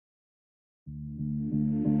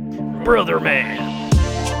Brother Man.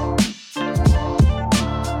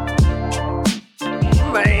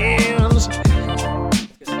 Mans.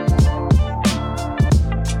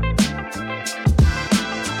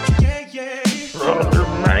 Brother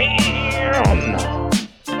Man.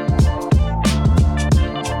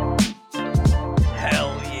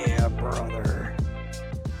 Hell yeah, brother.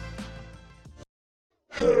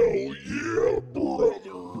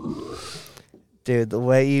 Dude, the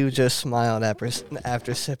way you just smiled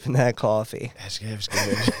after sipping that coffee. That's good.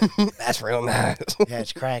 That's real nice. Yeah,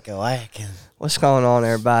 it's crack-a-lackin'. What's going on,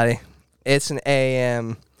 everybody? It's an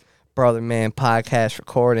AM Brother Man podcast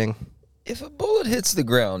recording. If a bullet hits the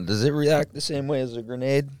ground, does it react the same way as a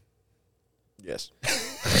grenade? Yes.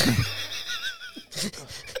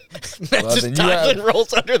 Well, Just then dives and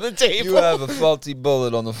rolls under the table. You have a faulty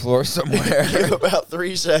bullet on the floor somewhere. Give about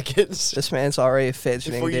 3 seconds. This man's already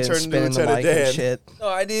fidgeting, Before you dude, turn into spinning the Lieutenant mic and Dan. shit. No,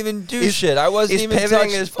 I didn't even do He's- shit. I wasn't He's even pivoting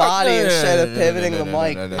touching his body instead of pivoting the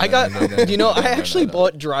mic. I got, you know, I actually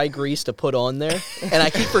bought dry grease to put on there, and I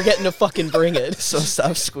keep forgetting to fucking bring it. So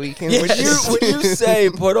stop squeaking. Yes. When you say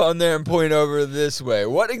put on there and point over this way,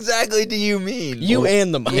 what exactly do you mean? You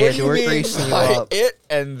and the mic. Yeah, dude, we're greasing you by up. it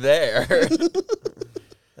and there?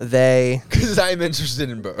 They, Because I'm interested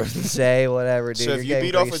in both. say, whatever, dude. So if You're you getting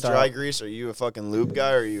beat off with greased dry up. grease, are you a fucking lube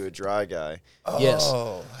guy or are you a dry guy? Yes.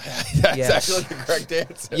 Oh, that's Yes. actually the correct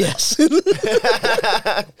answer. Yes.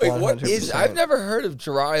 Wait, what is? 100%. I've never heard of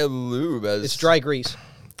dry lube as. It's dry grease.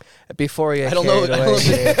 Before we get I don't know. carried I away don't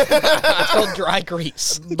know. here, It's called dry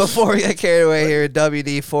grease. before we get carried away here,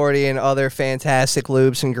 WD-40 and other fantastic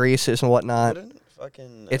lubes and greases and whatnot.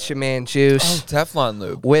 Fucking. It's your man Juice. Oh, Teflon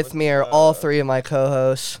lube. With me are all three of my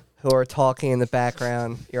co-hosts who are talking in the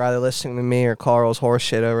background. You're either listening to me or Carl's horse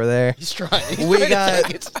shit over there. He's trying. He's We trying to got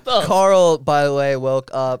take its stuff. Carl, by the way,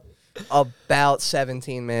 woke up about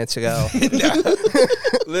 17 minutes ago.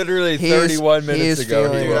 Literally He is- 31 he minutes is ago.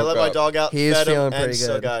 feeling- he Dude, I woke let my up. dog out, He is fed him, feeling and pretty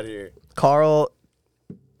still good. got here. Carl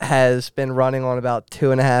has been running on about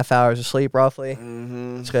 2.5 hours of sleep, roughly.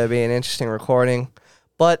 Mm-hmm. It's going to be an interesting recording.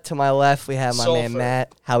 But to my left, we have my man Sulfur.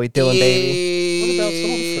 Matt. How we doing, baby? What about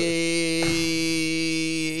sulfur?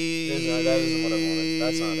 That isn't what I wanted.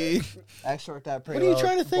 That's not it. Actually worked out pretty What are you well,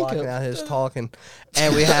 trying to think blocking of? out his talking.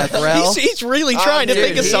 And we have Rel. He's really trying to dude,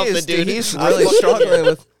 think of he something, is, dude. He's really struggling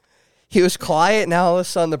with. He was quiet. Now all of a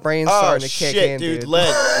sudden the brain's Oh, starting to kick shit, in, dude. dude.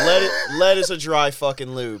 Lead is a dry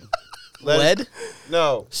fucking lube. Lead?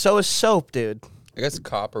 No. So is soap, dude. I guess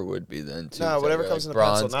copper would be then too. No, so whatever like comes in a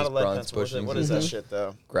bronze, pencil. Not a 'cause lead bronze pencil. pushing What is that shit,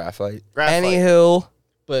 though? graphite. Graphite. Anywho,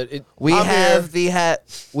 But it, we I'm have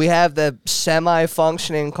we have the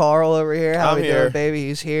semi-functioning Carl over here. How I'm we here. doing, baby?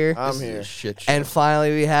 He's here. I'm This is here. a shit show. And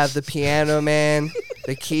finally, we have the piano man,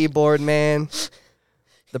 the keyboard man,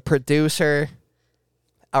 the producer,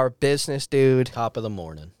 our business dude. top of the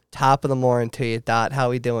morning. Top of the morning to you, Dot. How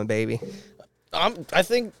we doing, baby? I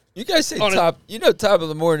think you guys say On a- top. You know, top of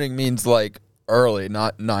the morning means like early,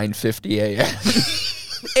 not 9:50 a.m.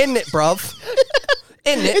 Isn't it, bruv?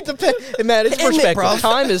 Isn't it it? depends. Matt, it's Isn't it, perspective. bro?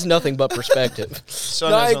 Time is nothing but perspective.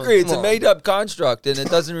 Sun No, I is on- agree. It's come a on. made-up construct, and it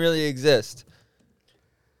doesn't really exist.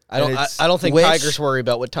 I don't. And I, it's- I don't think Which- tigers worry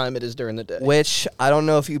about what time it is during the day. Which I don't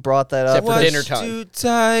know if you brought that up. Except for What dinner time. do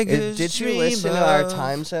tigers Did you dream listen to our of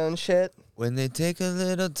time zone shit? when they take a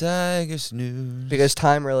little tiger snooze? Because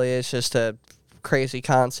time really is just a crazy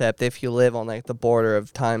concept if you live on like the border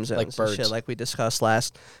of time zones Like and birds. shit like we discussed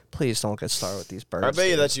last. Please don't get started with these birds. I bet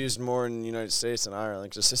you dude. that's used more in the United States than Ireland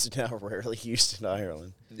because this is now rarely used in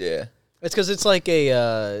Ireland. Yeah, It's because it's like a.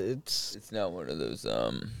 it's not one of those.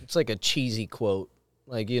 It's like a cheesy quote.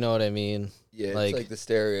 Like, you know what I mean? Yeah, Like- it's like the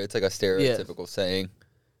stereo. It's like a stereotypical saying.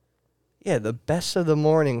 Yeah, the best of the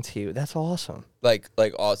morning to you. That's awesome. Like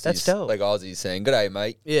Aussies. That's dope. Like Aussies saying, "Good day,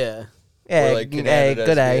 mate." Yeah. Yeah, Or like hey, Canada's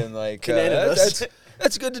good day. being like, Canada's.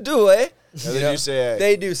 that's good to do, eh? No, they do say hey.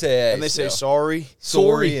 They do say hey. and they say so. sorry.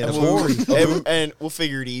 Sorry and and we'll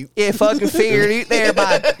figure it out. Yeah, fucking figured it there,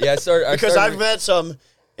 bud. Yeah, I started Because started- I've met some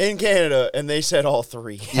in Canada and they said all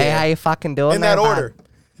three. Hey, how you fucking doing? In that there, bud?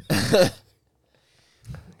 order.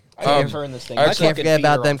 I can't turn this thing. I My can't fucking forget feet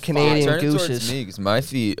about are them on fire. Canadian Turn it gooses. towards me because my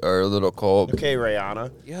feet are a little cold. Okay,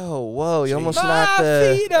 Rihanna. Yo, whoa! You almost My knocked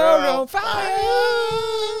the feet are on fire.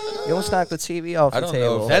 you almost knocked the TV off I the don't know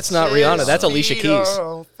table. if That's not Rihanna. That's Alicia Keys.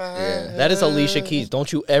 Yeah. That is Alicia Keys.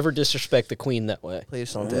 Don't you ever disrespect the queen that way.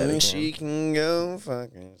 Please don't do it again. She can go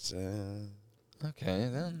fuck herself. Okay,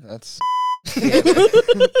 then that's.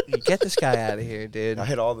 Get this guy out of here, dude. I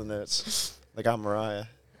hit all the notes. Like I'm Mariah.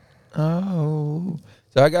 Oh,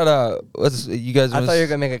 So I got you guys. I thought you were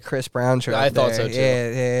gonna make a Chris Brown joke. I thought there. so, too.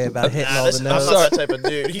 Yeah, about hitting all the I'm notes. not that type of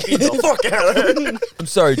dude. You get the fuck out of here. I'm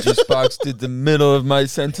sorry, Juicebox. Did the middle of my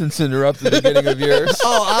sentence interrupt the beginning of yours?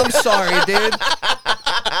 Oh, I'm sorry, dude.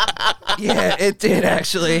 Yeah, it did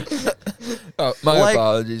actually. Oh, my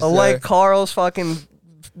apologies. Like Carl's fucking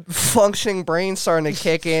functioning brain starting to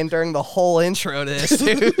kick in during the whole intro to this,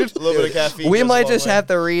 dude. A little bit of caffeine. We goes a might long just way. have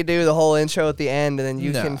to redo the whole intro at the end, and then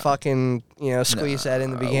you Nah. can fucking squeeze that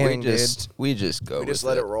in the beginning, we just go. We just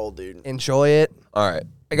with let it roll, dude. dude. Enjoy it. All right.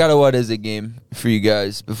 I got a what is it game for you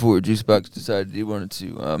guys before Juicebox decided he wanted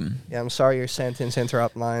to Yeah, I'm sorry your sentence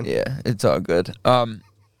interrupt mine. yeah, it's all good.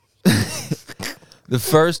 The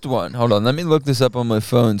first one. Hold on, let me look this up on my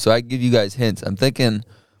phone so I can give you guys hints. I'm thinking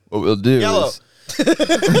what we'll do Yellow. is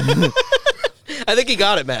I think he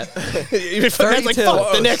got it, Matt. Matt's like, 32.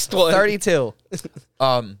 fuck, the next one. 32.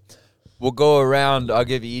 we'll go around. I'll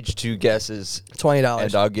give you each 2 guesses $20.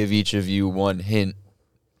 and I'll give each of you 1 hint.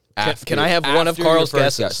 Can I have one of after your Carl's first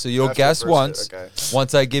guesses? guess. So you'll After guess the first once. hit, okay.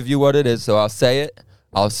 Once I give you what it is, so I'll say it,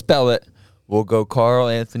 I'll spell it. We'll go Carl,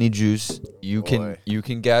 Anthony, Juice. You Boy.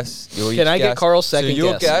 can guess. You'll Can each I get guess. Carl's second So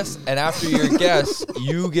you'll guess? guess, and after your guess,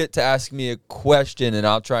 you get to ask me a question, and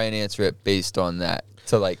I'll try and answer it based on that.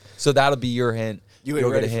 So that'll be your hint. You ain't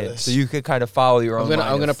You'll ready get a for hint. this. So you could kind of follow your own. I'm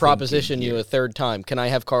line gonna of proposition thinking you here. a third time. Can I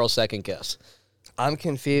have Carl's second guess? I'm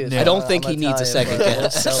confused. I don't I'm think gonna he needs a tell you, second but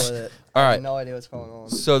guess. go with it. All I right. have no idea what's going on.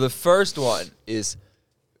 So the first one is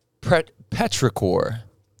petrichor,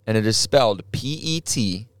 and it is spelled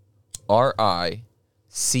Petrichor.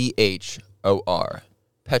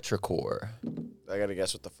 Petrichor. I gotta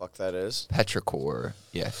guess what the fuck that is. Petrichor.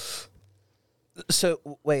 Yes. So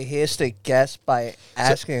wait, he has to guess by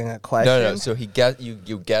asking a question. No. So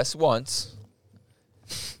you guess once.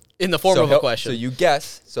 In the form So of a he'll- question. So you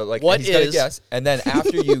guess. So like What he's gonna is- guess, and then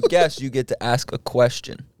after you guess, you get to ask a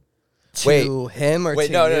question. To Wait. him or Wait,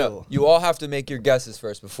 to no, you? no. You all have to make your guesses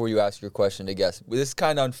first before you ask your question to guess. This is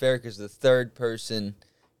kind of unfair because the third person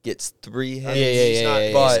gets 3 hints. Yeah.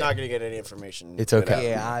 He's But- not gonna get any information. It's okay.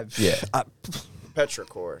 Yeah, Yeah.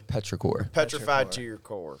 Petrichor. Petrichor. Petrified to your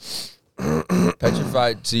core.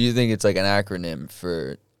 Petrified. So you think it's like an acronym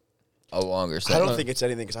for a longer I sentence? don't think it's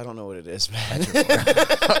anything because I don't know what it is, man.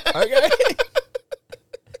 Okay.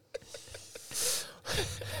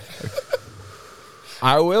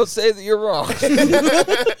 I will say that you're wrong.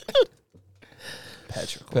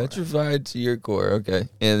 Petrified to your core. Okay.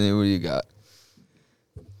 Anthony, what do you got?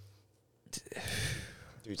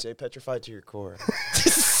 Dude, say petrified to your core.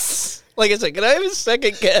 Like I said, can I have a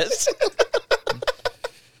second guess?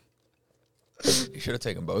 You should have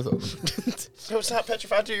taken both of them. So it's not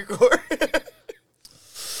petrified to your core. What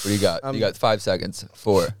do you got? You got 5 seconds.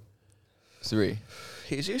 4, 3,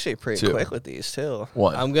 He's usually pretty 2. quick with these too.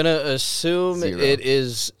 1. I'm gonna assume 0. it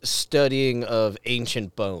is studying of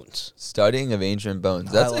ancient bones. Studying of ancient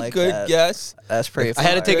bones. That's a like good that. guess. That's pretty. I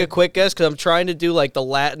had to take a fire. quick guess because I'm trying to do like the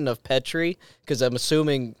Latin of Petri because I'm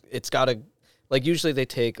assuming it's got to, like usually they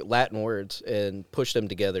take Latin words and push them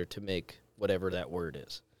together to make whatever that word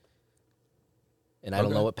is. And I don't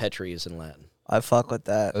Okay. know what Petri is in Latin. I fuck with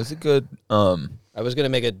that. That was a good. I was gonna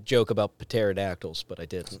make a joke about pterodactyls, but I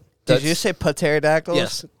didn't. Did you say pterodactyls?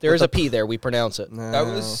 Yes, there is a P there. We pronounce it No. That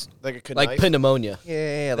was Like a like knife. pneumonia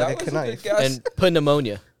Yeah, that like was a a good knife. guess. and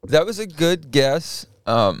pneumonia. That was a good guess.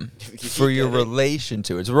 For your get it. relation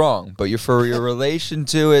to it. It's wrong, but for your relation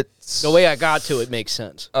to it. The way I got to it makes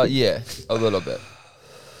sense. Yeah, a little bit.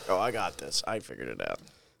 Oh, I got this. I figured it out.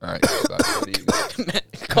 All right, what do you got?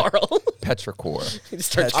 Carl, Petrichor. he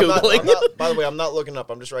just starts I'm not, googling. by the way, I'm not looking up.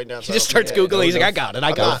 I'm just writing down. He just starts googling. He's like, I got it.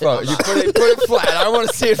 I got it. Bro, you put it flat. I don't want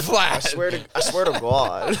to see it I flat. swear to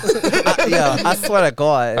God. Yeah, I swear to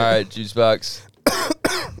God. All right, juice box.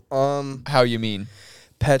 How you mean?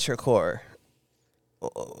 Petrichor.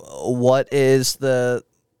 What is the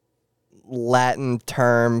Latin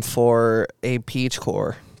term for a peach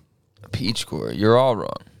core? Peach core. You're all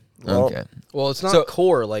wrong. Well, Okay. Well, it's not So-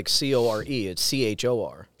 core like CORE. It's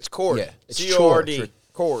CHOR. It's cord. Yeah, it's CORD.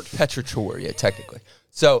 Cord. Petrichor, yeah, technically.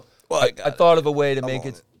 So I thought of a way to make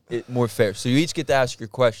it more fair. So you each get to ask your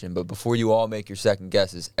question, but before you all make your second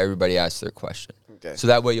guesses, everybody asks their question. Okay. So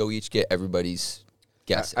that way you'll each get everybody's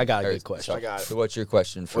guess. I got a good question. I got it. So what's your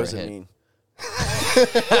question for What does a it hint? mean?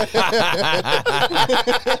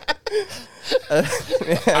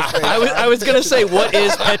 I was gonna say, what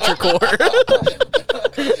is petrichor?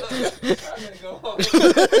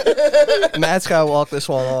 Matt's gotta walk this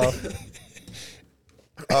one off.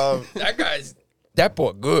 That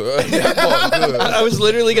boy good. That boy good. I was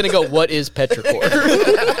literally gonna go, what is petrichor?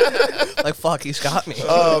 Like fuck, he's got me.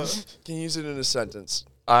 Can you use it in a sentence?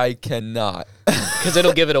 I cannot. Because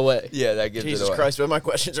it'll give it away. Yeah, that gives Jesus it away. Christ, but my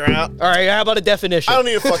questions are out. All right, how about a definition? I don't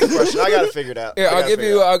need a fucking question. I got to figure it out. Here, I I'll gotta give figure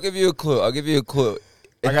you. it out. I'll give you a clue. I'll give you a clue.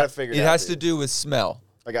 I got to figure it out. It has dude. to do with smell.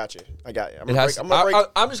 I got you. I got you. I'm It has. I'm gonna break.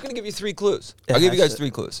 I'm just gonna give you 3 clues. It I'll give you has guys to-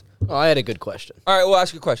 3 clues. Oh, I had a good question. All right, we'll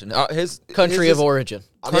ask you a question. Country of origin.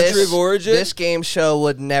 Country of origin. This game show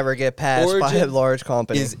would never get passed by a Origin large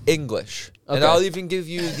company. is English, and Okay. I'll even give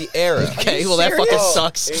you the era. Okay, well, that fucking Oh,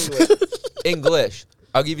 sucks. English. English.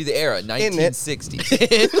 I'll give you the era,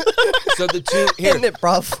 1960s. So the two here. Isn't it,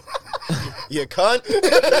 bruv? You cunt.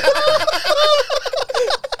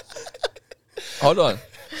 Hold on.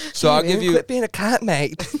 So I'll give you. Quit being a cat,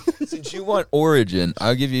 mate. Since you want origin,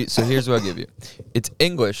 I'll give you. So here's what I'll give you. It's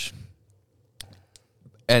English,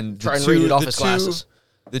 and Try and read it off his two- glasses.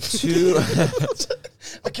 The two.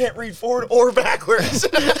 I can't read forward or backwards.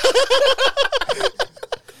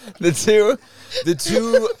 The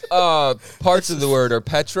two parts of the word are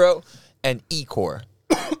petro and ecor.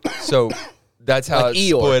 So that's how Like it's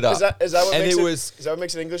Eeyore. split up. Is that what and makes it it? was Is that what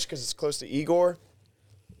makes it English? Because it's close to Igor.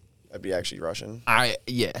 That'd be actually Russian.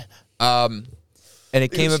 yeah. And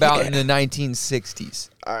it came about in the 1960s.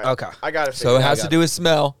 All right. Okay. I got it. So it has to do with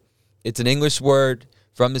smell. It's an English word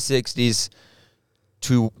from the 60s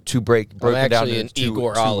to break I'm broken down actually into an two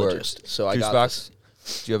Igorologist, words. so I Juice got box,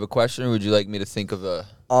 do you have a question, or would you like me to think of a?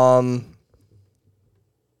 I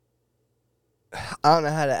don't know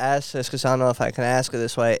how to ask this because I don't know if I can ask it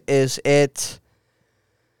this way. Is it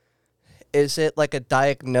like a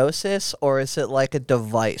diagnosis or is it like a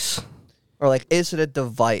device? Or like, is it a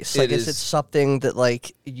device? Like, is it is. something that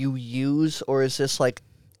like you use, or is this like?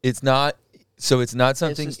 It's not. So it's not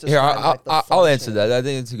something. just Here, describing, like, the I'll answer function. that. I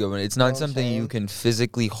think it's a good one. It's not know what I'm something you saying? can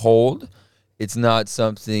physically hold. It's not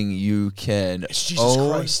something you can. It's Jesus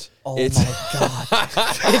own. Christ. Oh It's- my god!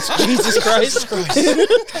 It's Jesus Christ.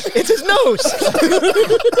 It's his nose.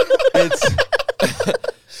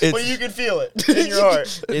 It's Well, you can feel it in your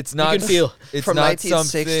heart. it's not. can feel. It's From not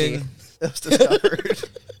 1960. something. It was discovered.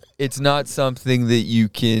 It's not something that you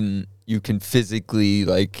can physically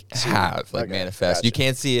like have like Okay, manifest. gotcha. You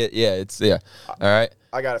can't see it. Yeah, it's yeah. All right.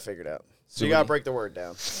 I got it figured out. So So you what gotta do you- break the word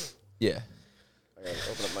down. Yeah. I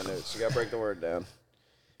gotta open up my notes. You gotta break the word down.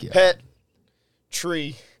 Yeah. Pet,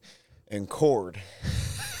 tree, and cord.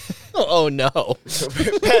 Oh no. So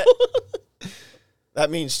pet. That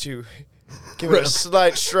means to give it a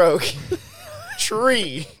slight stroke.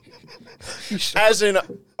 Tree, as in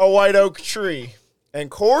a white oak tree, and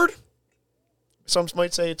cord. Some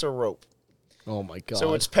might say it's a rope. Oh my god.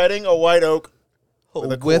 So it's petting a white oak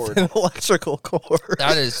with a with cord. an electrical cord.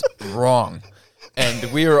 That is wrong.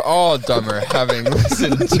 And we are all dumber having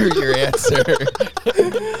listened to your answer.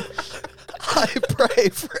 I pray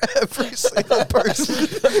for every single person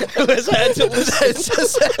Who has had to listen? that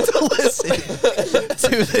just had to listen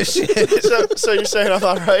to this shit. So you're saying I'm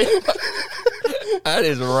not right? That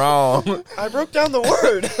is wrong. I broke down the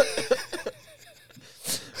word.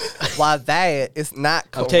 Why that is not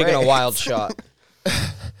I'm correct. taking a wild shot.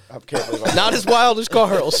 I can't believe I'm Not as wild as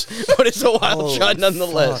Carl's, but it's a wild Holy shot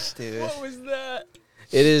nonetheless. fuck, dude. was that?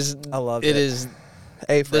 It is. I love it. it. Is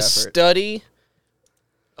A for the effort. study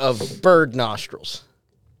of bird nostrils.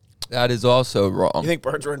 That is also You wrong. think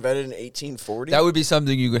birds were invented in 1840? That would be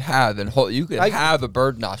something you could have and hold. You could I- have a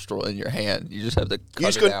bird nostril in your hand. You just have to you cut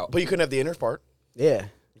just it couldn't, out. but you couldn't have the inner part. Yeah.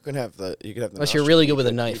 You couldn't have the. You could have the. Unless you're nostril. really good with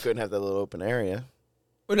a You knife. couldn't have that little open area.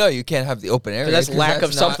 Well, no, you can't have the open area. That's 'cause lack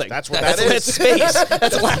of not- something. That's what that's, that that's is. space.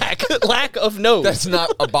 That's lack of nose. That's not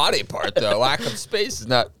a body part, though. Lack of space is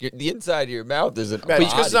not. The inside of your mouth isn't. Man,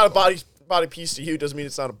 because it's not a body body piece to you doesn't mean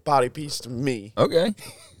it's not a body piece to me. part. Okay.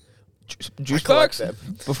 Juice collect box. them.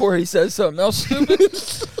 Before he says something else stupid.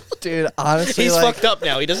 Dude, honestly, He's like, fucked up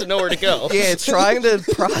now. He doesn't know where to go. yeah, trying to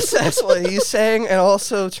process what he's saying and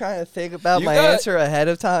also trying to think about You my got- answer ahead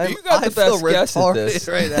of time. you got I the feel best guess at retarded this.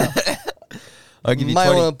 right now. I'll give you Might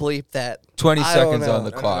 20, want to bleep that. 20 I don't seconds know. on the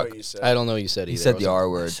I don't know clock. what you said. I don't know what you said either. He said I the wasn't- R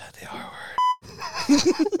word.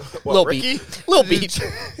 What, Little Ricky? beat. Little beat.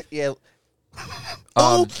 Yeah,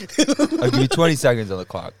 I'll give you 20 seconds on the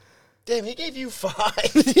clock. Damn, he gave you 5.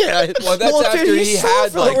 Yeah. Well, that's Well, dude, after he he still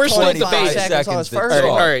had felt like we're still 25 debating. seconds on his to first All right,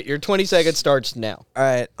 one. talk. all right. Your 20 seconds starts now. all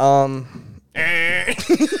right.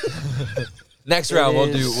 Next round,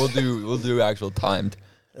 we'll do actual timed.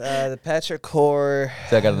 The petrichor.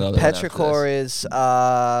 So I got another one after Petrichor this. is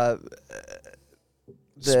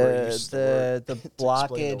This is where you use the word the to explain the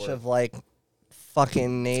blockage word. of like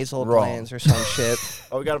fucking nasal Wrong. glands or some shit.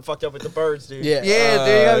 Oh, we got him fucked up with the birds, dude. Yeah,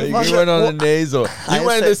 dude, you got You went on the nasal. I You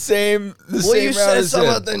went said- the same Well, same you route said as some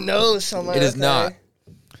him. of the nose. So I'm like, It is okay. not.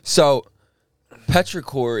 So,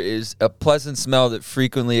 petrichor is a pleasant smell that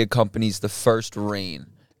frequently accompanies the first rain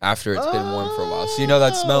after it's been warm for a while. So you know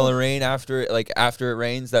that smell of rain after it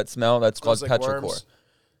rains, that smell, that's called Smells like petrichor. worms.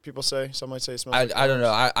 People say, some might say it smells like I don't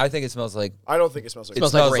know. worms. I think it smells like I don't think it smells like it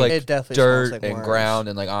smells smells like like, rain. It definitely dirt smells like and worms. ground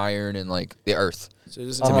and like iron and like the earth. So it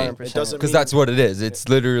doesn't To me. mean- it doesn't Because mean- that's what it is. It's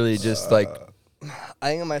literally just like I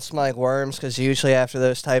think it might smell like worms because usually after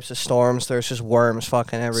those types of storms, there's just worms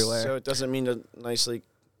fucking everywhere. So it doesn't mean to nicely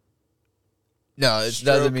no. It stroke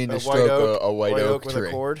doesn't mean a to white stroke oak, a white oak with tree.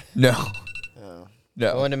 a cord. No, Oh, I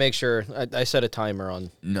no. wanted to make sure. I set a timer on.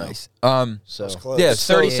 Nice. So that's close. Yeah, it's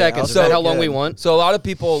 30 so- seconds. Is so that how long we good. want? So a lot of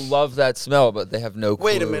people love that smell, but they have no clue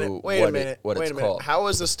Wait a minute. Wait a minute. what wait it's a minute. called. How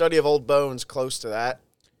is the study of old bones close to that?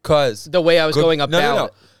 Because The way I was going about no.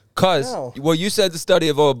 it. Because No. well, you said the study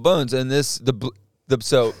of old bones, and this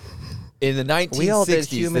so in the We all did 1960s,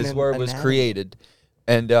 human this word was anatomy. created,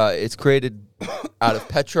 and it's created out of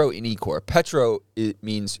petro and echor. Petro it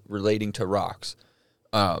means relating to rocks.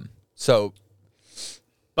 So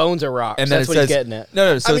Bones are rocks. and then That's it what says he's getting at.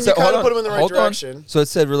 no. So I it mean, said, you kinda hold on, put them in the right hold on. direction. So it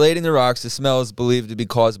said relating to rocks. The smell is believed to be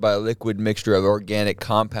caused by a liquid mixture of organic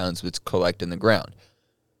compounds which collect in the ground.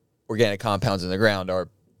 Organic compounds in the ground are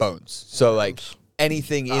bones. So like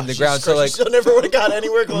anything in the ground. So like still never would have got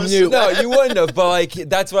anywhere close to no, that. you wouldn't have. But like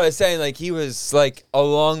that's what I was saying. Like he was like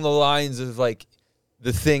along the lines of like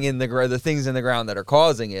the things in the ground that are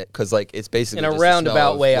causing it, because like it's basically In a just the smell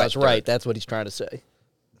roundabout of way, I wet was dirt. right. That's what he's trying to say.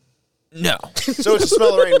 No, So it's the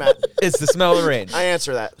smell of rain, Matt. it's the smell of rain. I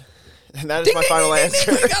answer that. And that is my final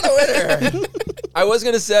answer. Got a winner. I was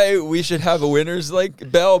gonna say we should have a winner's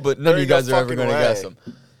like bell, but none There of you you go, guys are ever fucking gonna way. guess them.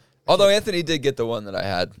 Although Anthony did get the one that I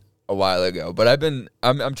had a while ago, but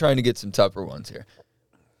I'm trying to get some tougher ones here.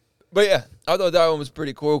 But yeah, I thought that one was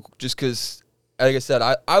pretty cool, just because, like I said,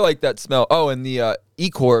 I like that smell. Oh, and the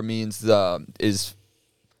echor means is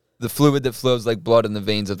the fluid that flows like blood in the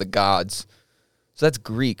veins of the gods. So that's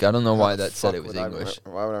Greek. I don't know why that said it was English.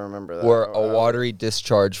 Why would I remember that? Or a watery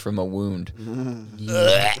discharge from a wound.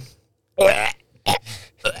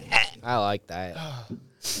 I like that.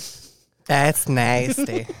 That's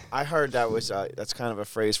nasty. I heard that was that's kind of a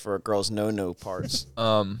phrase for a girl's no parts.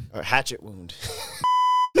 A hatchet wound.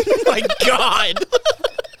 My God.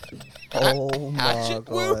 Oh my Hatchet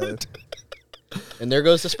god. wound. And there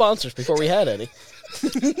goes the sponsors before we had any.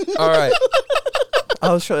 All right.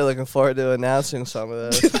 I was really looking forward to announcing some of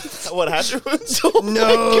those. What hatchet wounds?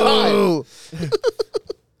 No.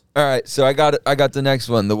 All right. So I got the next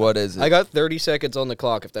one. The what is it? I got 30 seconds on the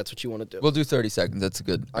clock if that's what you want to do. We'll do 30 seconds. That's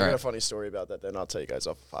good. I All got a right. funny story about that. Then I'll tell you guys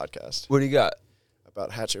off the podcast What do you got? about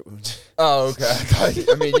hatchet wounds. Oh, okay.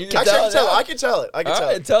 I mean, you can Actually, I can tell it. now. I can tell it. I can All tell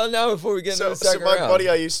right, it. tell it now before we get So, into the second my round. buddy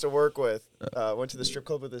I used to work with went to the strip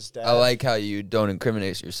club with his dad. I like how you don't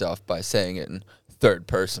incriminate yourself by saying it in third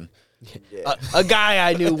person. Yeah. A guy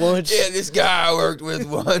I knew once. Yeah, this guy I worked with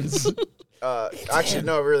once. Actually,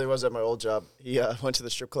 no, it really was at my old job. He went to the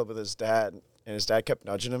strip club with his dad, and his dad kept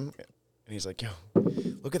nudging him, and he's like, "Yo,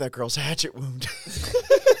 look at that girl's hatchet wound."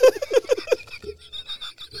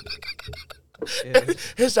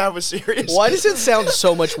 His dad was serious. Why does it sound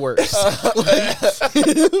so much worse?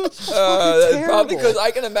 Probably because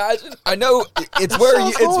I can imagine. I know it's where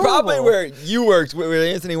sounds it's probably horrible. where you worked,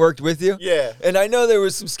 where Anthony worked with you. Yeah. And I know there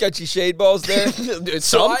was some sketchy shade balls there.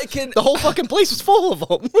 So I can The whole fucking place was full of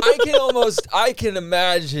them. I can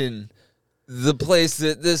imagine the place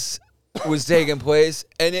that this was taking place,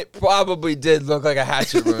 and it probably did look like a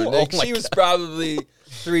hatchet wound. Like, my she was probably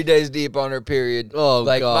 3 days deep on her period. Oh,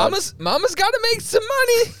 like God. mama's got to make some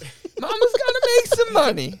money. Mama's got to make some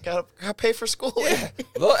money. Gotta pay for school.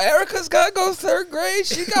 Well, Erica's got to go third grade.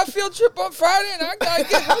 She got field trip on Friday, and I got to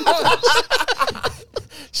get her lunch.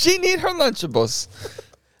 She need her Lunchables.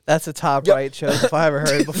 That's a top right joke if I ever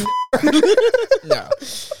heard it before. No.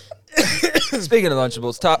 Speaking of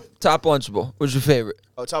Lunchables, top Lunchable. What's your favorite?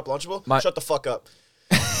 Oh, top Lunchable? Shut the fuck up.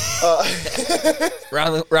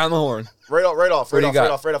 Round the horn. Right off. What do you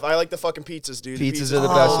got? I like the fucking pizzas, dude. The Pizzas are the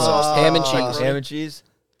best ones. sauce, Ham and pepperoni. cheese. Ham and cheese.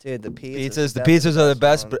 Dude, the The pizzas are the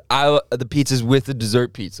best, but the pizzas with the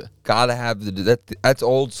dessert pizza. Gotta have that's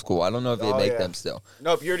old school. I don't know if they Oh, make yeah. them still.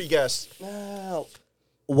 Nope, you already guessed.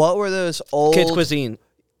 What were those old Kids cuisine.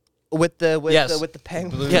 with the Yes.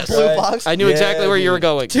 penguin Yes. blue box? I knew Yeah, exactly where you dude. were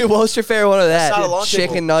going. Dude, what was your favorite one of that? That's not a Lunchable.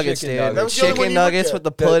 Chicken nuggets, Chicken dude. nuggets. That was the only one Chicken you looked nuggets at. with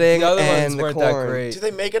the pudding the other and ones the weren't corn. that great. Did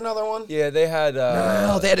they make another one? Yeah, they had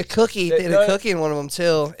No, they had a cookie. They had a cookie in one of them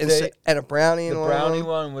too, and a brownie in the one. brownie of them.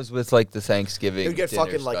 one was with like the Thanksgiving. It would get dinner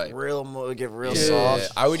fucking like style. real, get real Dude. soft. Yeah,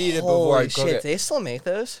 I would eat it before Holy I cook shit! it. They still make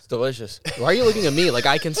those? It's delicious. Why are you looking at me like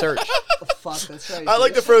I can search? Fuck, that's right. I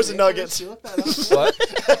like the frozen nuggets. What?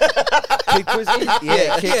 Kid cuisine?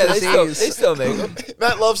 Yeah, Kid they Cuisines. still make them.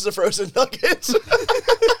 Matt loves the frozen nuggets.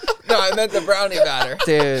 No, I meant the brownie batter.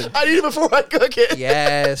 Dude. I eat it before I cook it.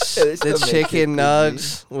 Yes, Yeah, they still the make chicken it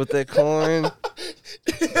nugs with the corn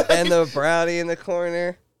and the brownie in the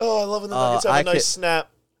corner. Oh, I love when the Oh, nuggets have I a nice could- snap.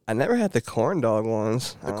 I never had the corn dog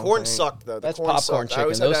ones. The corn sucked though. The That's corn popcorn sucked. I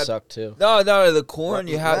always chicken. had Those that- suck too. No, the corn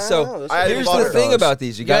you have. No, So those I had here's butter the thing dogs. about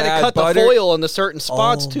these. You You gotta gotta add cut butter. the foil on the certain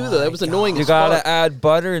spots Oh too, though. That was annoying. You as gotta fuck. add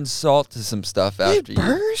butter and salt to some stuff after you.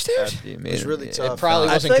 burgers, dude? After you made was really it. tough. probably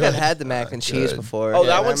I wasn't feel like good. I've had the mac and cheese Good. before. Oh, Yeah,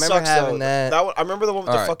 that I one remember sucks having though. that. One, I remember the one with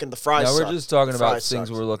All the right. fucking the fries. Now we're sucked. just talking The about fries things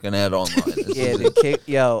sucked. we're looking at online. This Yeah, is- dude.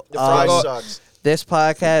 Yo, The fries Um, sucks. this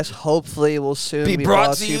podcast hopefully will soon be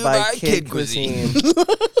brought to you by Kid Cuisine.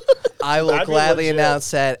 I will That'd be gladly legit. announce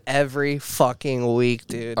that every fucking week,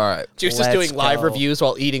 dude. All right. Juice is Let's doing live go. reviews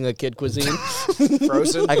while eating a Kid Cuisine.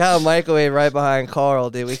 Frozen. I got a microwave right behind Carl,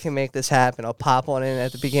 dude. We can make this happen. I'll pop one in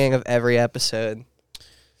at the beginning of every episode.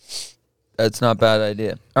 That's not a bad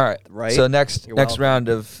idea. All right. Right? So next You're next welcome. round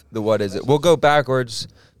of the what is it? We'll go backwards.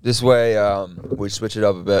 This way we switch it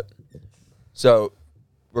up a bit. So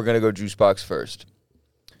we're gonna go juice box first.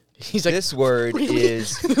 He's like, This word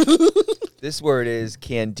is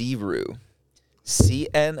Candiru.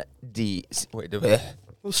 CND. Wait,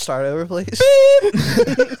 We'll start over, please.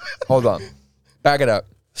 hold on. Back it up.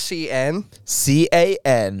 CN.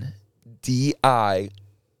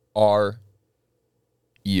 CANDIRU.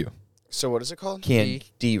 So what is it called?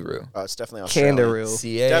 Candiru. Oh, it's definitely Australian. Kangaroo.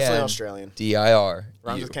 Definitely Australian. CANDIRU.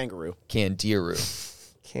 Rhymes with kangaroo. Candiru.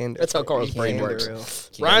 That's how Carl's brain works. Kangaroo.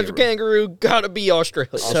 Rhymes with kangaroo, gotta be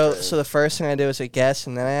Australian. So the first thing I do is a guess,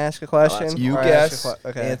 and then I ask a question. You Or I guess. ask a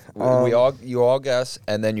okay. You all guess,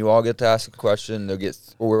 and then you all get to ask a question. They'll get,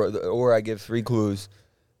 or I give 3 clues,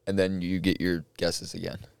 and then you get your guesses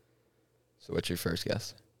again. So what's your first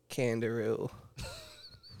guess? Kangaroo.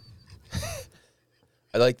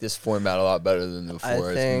 I like this format a lot better than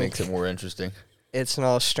before. It think- makes it more interesting. It's an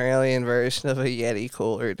Australian version of a Yeti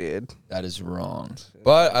cooler, dude. That is wrong.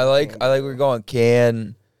 But I like where we're going.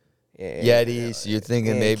 Can Yeah. Yeti? So you're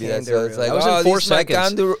thinking Yeah, maybe that's kangaroo. it's like That was in oh, 4 these my seconds.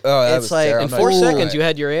 kangaroo- Oh, that It's was like terrible. In I'm not 4 even- seconds, you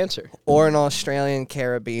had your answer. Or an Australian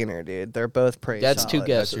carabiner, dude. They're both pretty That's solid. two That's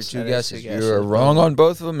guesses. your two That is guesses. two You guesses. were wrong on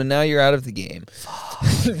both of them, and now you're out of the game.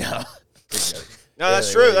 No. No, that's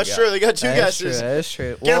Yeah, true. what do That's you true. They got 2 That is true. guesses. That is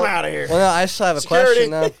true. Get them out of here. Well, no, I still have a Security.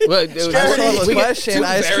 question, though. Well, I still have a we get question. two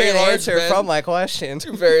I just very can't large answer men. from my question.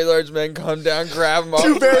 Two very large men come down, grab him up,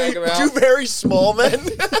 Two drag him out. two very small men.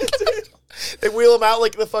 They wheel them out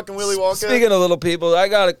like the fucking Willy Wonka. Speaking of little people, I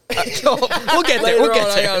got we'll get there. later We'll on, get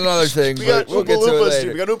I got there. another thing. we got but we'll Oompa get to it Loompas, later.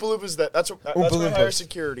 dude. We got Oompa Loompas. That's my Loompas. higher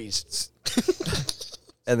securities.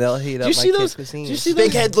 And they'll heat Did up you my see Kid those? Cuisine. Did you see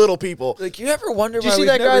Big those? head little people. Like, you ever wonder Did you why see we've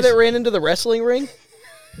that guy never that ran into the wrestling ring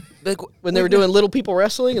like, when they were doing little people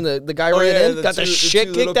wrestling and the guy ran in, got the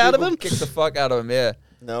shit kicked out of him? Kicked the fuck out of him. Yeah,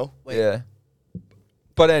 No. yeah.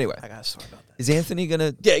 But anyway, I got a story about that. is Anthony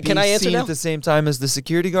gonna Yeah, can be I answer seen now? at the same time as the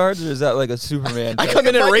security guards, or is that like a Superman? I come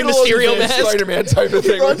in a Rey Mysterio mask. Spider-Man type of He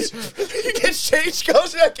thing. runs. He gets changed,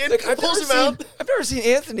 goes back in, Like, pulls him out. I've never seen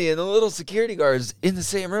Anthony and the little security guards in the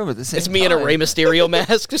same room at the same time. It's me in a Rey Mysterio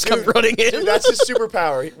mask just come running in. Dude, that's his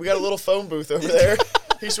superpower. We got a little phone booth over there.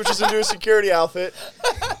 He switches into a security outfit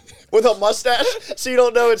with a mustache, so you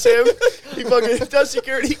don't know it's him. He fucking does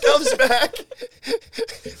security, comes back,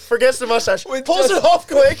 forgets the mustache, pulls it off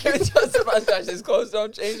quick. Just the mustache. His clothes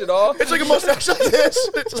don't change at all. It's like a mustache like this.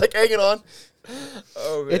 It's like hanging on.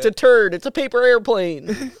 Oh, man. It's a turd. It's a paper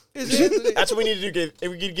airplane. That's what we need to do. We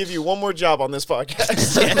need to give you one more job on this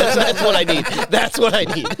podcast. Yeah, that's what I need. That's what I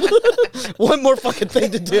need. One more fucking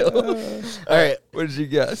thing to do. All right. What did you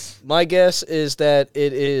guess? My guess is that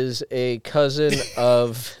it is a cousin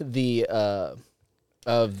of the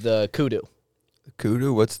kudu.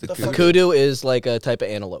 Kudu? What's the kudu? Kudu is like a type of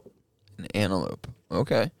antelope. An antelope.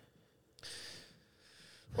 Okay.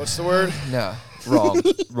 What's the word? No. Wrong.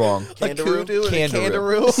 Wrong. Kangaroo?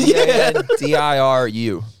 Kangaroo.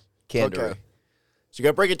 Candiru. Kangaroo. Okay. So you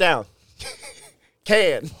gotta break it down.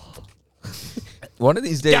 Can. One of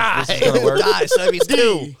these days, this is Die. gonna work. Die, so that means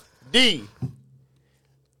two. D.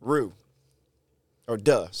 Roo. Or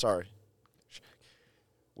duh, sorry.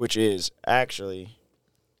 Which is actually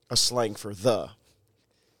a slang for the.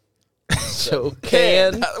 So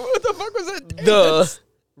can What the fuck was that? the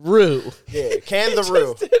roo. Yeah, can the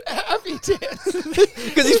roo. Happy dance.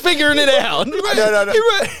 Because he's figuring it out. No.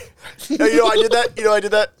 No, I did that. I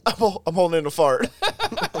did that. I'm holding in a fart.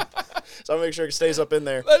 So I'll make sure it stays up in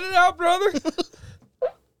there. Let it out, brother.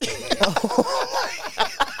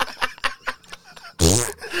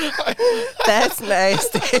 That's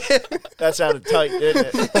nasty. That sounded tight, didn't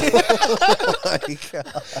it? Oh my God.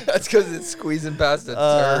 That's because it's squeezing past a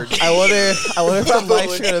turd. I wonder if the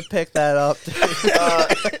mics are gonna pick that up.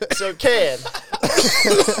 So can.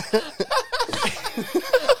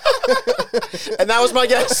 And that was my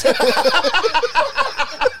guess.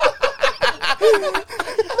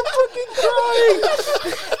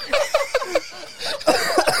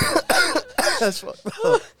 That's fucked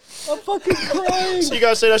up. I'm fucking crying. So you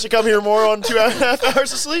guys saying I should come here more on 2.5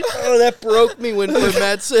 hours of sleep? Oh, that broke me when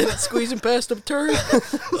Matt said squeezing past a turd. It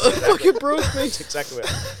fucking broke me. That's exactly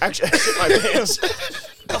what. Actually, I shit my pants.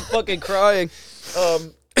 I'm fucking crying.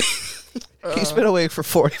 He's been awake for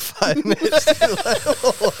 45 minutes.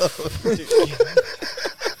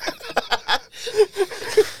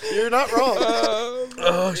 You're not wrong.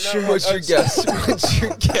 Oh shit! What's your guess? What's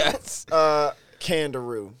your guess?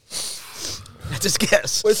 Kangaroo. That's his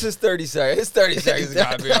guess. What's his 30 seconds? His 30 seconds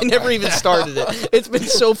gotta be I up never right even now. started it. It's been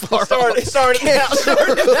so far. Started now.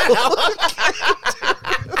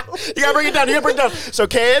 You gotta bring it down. So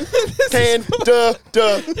can, roo.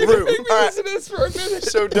 Make me All right. listen to this for a minute.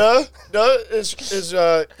 So is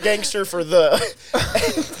gangster for the.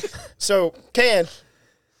 So can.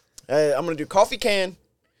 I'm gonna do coffee can.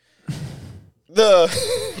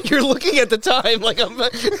 You're looking at the time like I'm.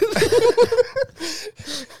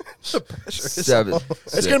 7.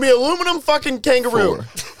 It's gonna be aluminum fucking kangaroo. 4.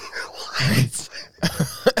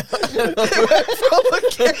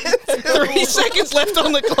 3 seconds left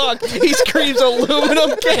on the clock. He screams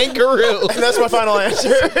aluminum kangaroo. And that's my final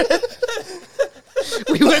answer.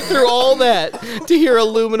 We went through all that to hear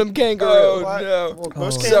aluminum kangaroo. Oh, Why- no. Well,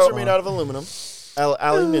 most So- cans are made out of aluminum.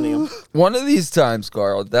 Aluminium. One of these times,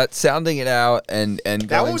 Carl, that sounding it out and That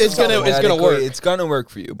going was It's gonna- it's gonna phonetically, work. It's gonna work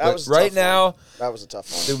for you. But was a right tough one. now, That was a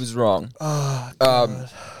tough one. it was wrong. Oh,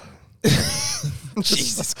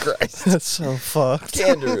 Jesus Christ. that's so fucked.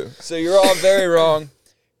 Kangaroo. So you're all very wrong.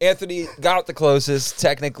 Anthony got the closest,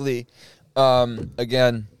 technically.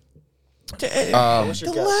 Again. What's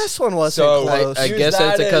your The guess? last one wasn't So close. I Use guess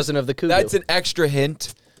that's that a as- cousin of the cougar. That's an extra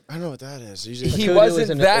hint. I don't know what that is. Usually, He Kudu wasn't is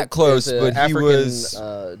an- that close, is a but he African, was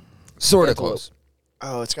sort of antelope. close.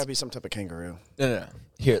 oh, it's got to be some type of kangaroo. No.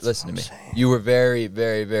 Here, listen to me. You were very,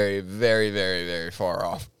 very, very, very, very, very far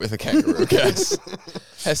off with a kangaroo guess.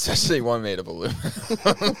 Especially one made of aluminum.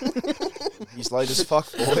 He's light as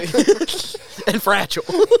fuck, boy. and fragile.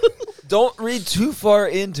 Don't read too far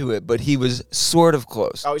into it, but he was sort of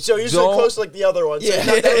close. Oh, so you're so Don't- close like the other one. So Yeah,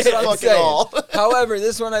 that was that's what I'm fucking saying. all. However,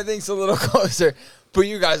 this one I think's a little closer, but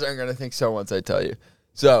you guys aren't gonna think so once I tell you.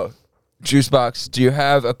 So, Juicebox, do you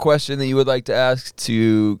have a question that you would like to ask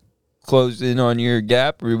to close in on your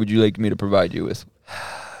gap, or would you like me to provide you with?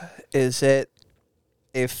 Is it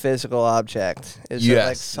a physical object? Is it like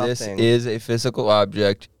Yes, this something? is a physical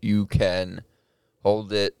object. You can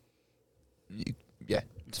hold it. Yeah,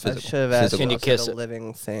 it's I physical. should have asked. Physical. Can you was it kiss a it?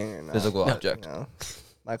 living thing or not? Physical object. No.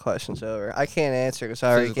 My question's over. I can't answer because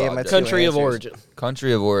I already Physical gave my object. two Country of answers. origin.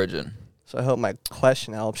 Country of origin. So I hope my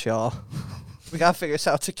question helps y'all. We gotta figure this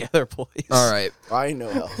out together, boys. All right. I know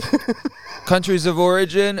help. Countries of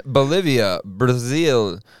origin: Bolivia,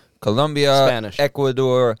 Brazil, Colombia, Spanish.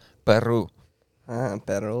 Ecuador, Peru.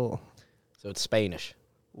 Peru. So it's Spanish.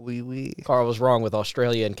 Oui. Carl was wrong with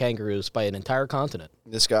Australia and kangaroos by an entire continent.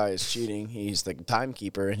 This guy is cheating. He's the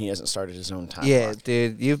timekeeper, and he hasn't started his own time. Yeah, clock.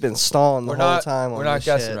 dude, you've been stalling the whole time. We're on not this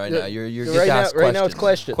guessing shit. right now. You're Right getting now- asked right now it's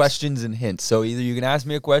questions. Questions and hints. So either you can ask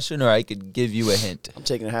me a question, or I could give you a hint. I'm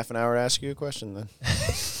taking a half an hour to ask you a question then.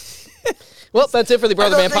 Well, that's it for the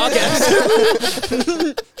Brother Man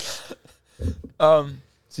podcast.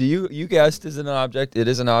 So you guessed is an object. It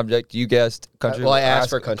is an object. You guessed country. Well, I asked ask-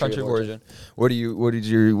 for country of origin. What are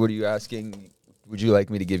you asking? Would you like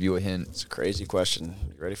me to give you a hint? It's a crazy question.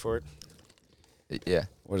 You ready for it? Yeah.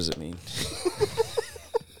 What does it mean?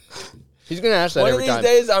 He's going to ask that One of every these time.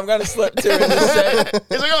 days, I'm gonna slip to it and say.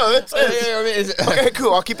 He's like, oh, that's it. I mean, is it- Okay,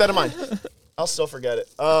 cool. I'll keep that in mind. I'll still forget it.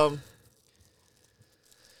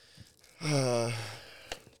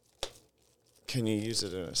 Can you use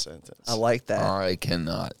it in a sentence? I like that. I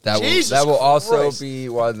cannot. That Jesus will also Christ. be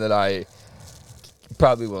one that I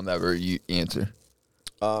probably will never answer.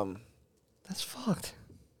 That's fucked.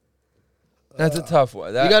 That's a tough one.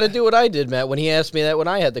 You got to do what I did, Matt. When he asked me that when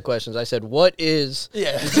I had the questions, I said, "What is?"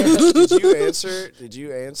 yeah. Did you answer? Did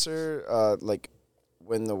you answer? Like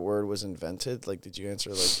when the word was invented? Like, did you answer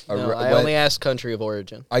like? No, I only asked country of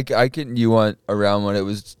origin. I can. You want around when it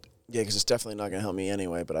was? Yeah, because it's definitely not gonna help me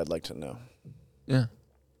anyway. But I'd like to know Yeah.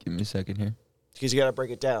 Give me a second here. because you got to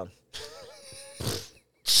break it down.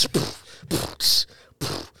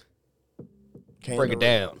 Break it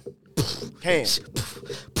down. Can.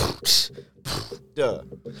 Duh.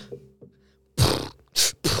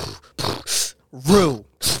 Rue.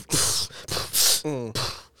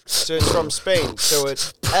 So it's from Spain. So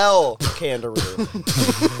it's El Kangaroo.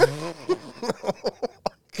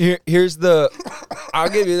 Here's the. I'll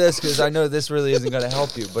give you this because I know this really isn't going to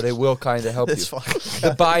help you, but it will kind of help you. This fucking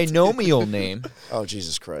The binomial name. Oh,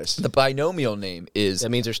 Jesus Christ. The binomial name is That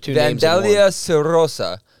means there's two names in Vandalia one.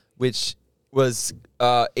 cirrhosa, which was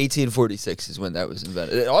 1846 is when that was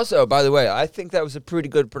invented. And also, by the way, I think that was a pretty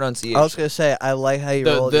good pronunciation. I was gonna say I like how you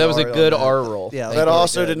rolled. That was a your good on that. R roll. Yeah, That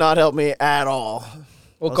also did not help me at all.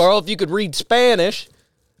 Well, Carl, if you could read Spanish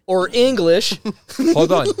or English,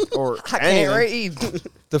 Hold on. Or I can't anything. read.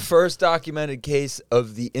 The first documented case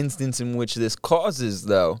of the instance in which this causes,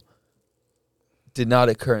 though, did not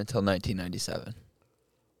occur until 1997.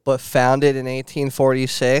 But founded in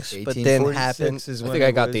 1846, but then 1846 happened. is I when think I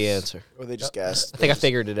it got the was- answer. Or they just guessed. I think I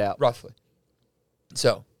figured it out. Roughly.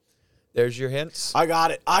 So, there's your hints. I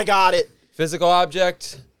got it. I got it. Physical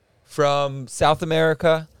object from South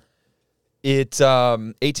America. It's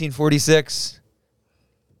 1846,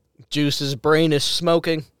 Juice's brain is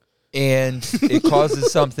smoking. and it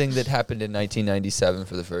causes something that happened in 1997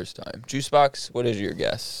 for the first time. Juicebox, what is your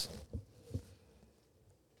guess?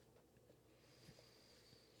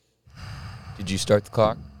 Did you start the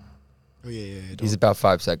clock? Oh, yeah. He's about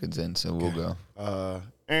 5 seconds in, so we'll go.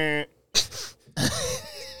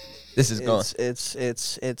 This is going. It's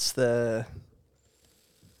the.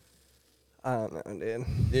 I don't know,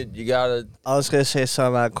 dude. Dude, you gotta. I was gonna say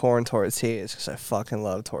something about corn tortillas because I fucking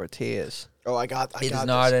love tortillas. Oh, I got It is this.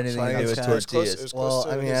 not anything So I to do got with this. It was close- tortillas. it was Well, close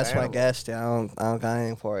to I mean his that's my animal. guess, dude. I don't got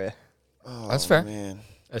anything for you. Oh, That's fair. Man.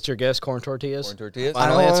 That's your guess, corn tortillas? Corn tortillas.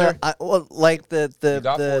 Final I don't answer? wanna- well, like You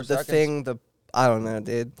got 4 the seconds. thing I don't know,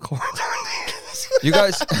 dude. Corn tortillas. You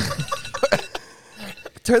guys.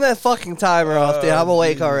 Turn that fucking timer off, dude. I'm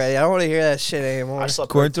awake already. I don't want to hear that shit anymore. I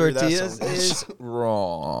slept Corn right through that tortillas son of a bitch. is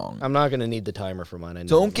wrong. I'm not going to need the timer for mine. I know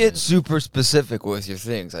Don't that. get super specific with your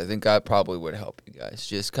things. I think that probably would help you guys.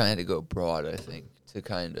 Just kind of go broad, I think, to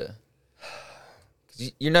kind of.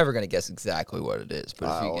 You're never going to guess exactly what it is, but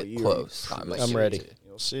if Oh, you get you- close, I might I'm give it ready. to you.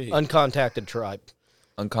 You'll see. Uncontacted tribe.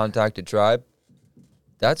 Uncontacted tribe.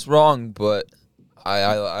 That's wrong, but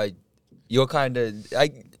you'll kind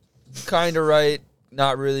of right,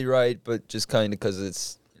 not really right, but just kind of because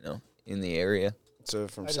it's in the area, So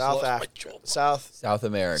from I just South lost my Africa. South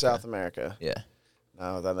America. South America. Yeah,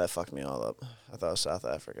 No, that fucked me all up. I thought it was South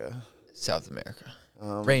Africa. South America.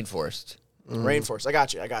 Um, Rainforest, Rainforest. I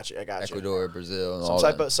got you. Ecuador, Brazil, and Some all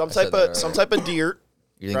type that. of some I said type that of some already. type of deer.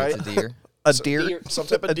 You think right? it's a deer? A deer. Some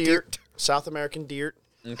type A of deer. deer. South American deer.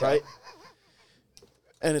 Okay. Right.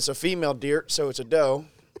 And it's a female deer, so it's a doe.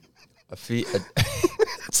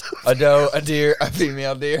 A doe, a deer, a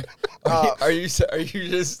female deer. Are you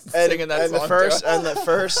just singing that and song? the first to and the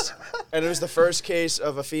first and it was the first case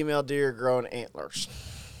of a female deer growing antlers.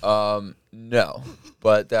 us? No,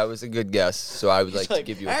 but that was a good guess. So I would like to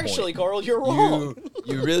give you a Actually, point. Carl, you're wrong.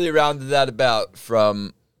 You really rounded that about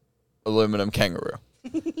from aluminum kangaroo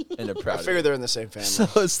and a I proud figure they're in the same family. So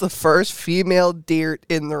it's the first female deer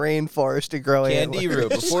in the rainforest to grow Candiru.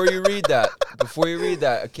 antlers. Before you read that,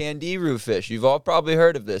 a candiru fish, you've all probably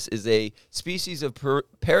heard of this, is a species of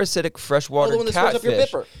parasitic freshwater the one that swims up your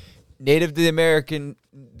catfish bipper. native to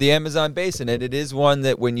the Amazon basin, and it is one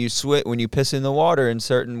that when you piss in the water in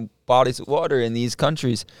certain bodies of water in these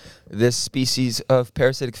countries, this species of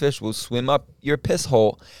parasitic fish will swim up your piss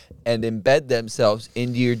hole and embed themselves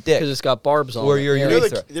into your dick Because it's got barbs on or it. your You know,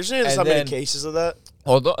 urethra. there's And not many then- cases of that.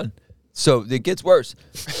 Hold on. So it gets worse.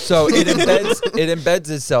 So it embeds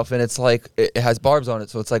itself, and it's like it has barbs on it,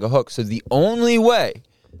 so it's like a hook. So the only way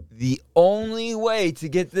to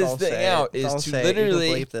get this Don't thing say out it. is Don't to say it. You can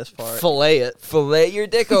literally bleep this part. Fillet it. fillet your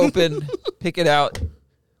dick open, pick it out,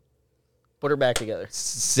 Put her back together.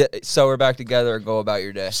 sew her back together, and go about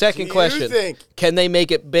your day. Second Do you question. think- Can they make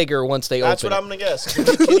it bigger once they That's open what it? I'm gonna guess.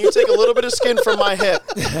 Can you take a little bit of skin from my hip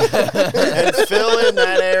and fill in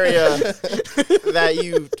that area that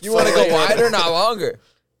you Want to go filleted? wider, not longer?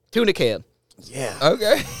 Tuna can. Yeah.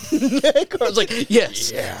 Okay. Carl's like,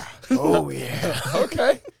 yes. Yeah. Oh yeah.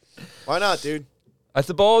 Okay. Why not, dude? That's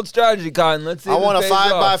a bold strategy, Cotton. Let's see. I if it want a pays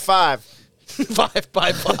 5x5. off.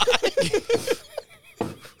 5x5.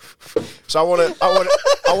 So I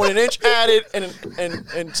want an inch added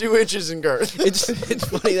and 2 inches in girth. It's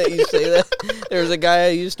funny that you say that. There was a guy I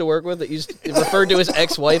used to work with that referred to his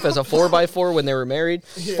ex-wife as a 4x4 when they were married.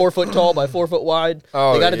 4 foot tall by 4 foot wide.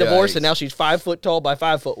 Oh, they got a divorce, yikes. and now she's 5 foot tall by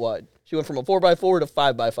 5 foot wide. She went from a 4x4 to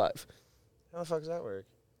 5x5. How the fuck does that work?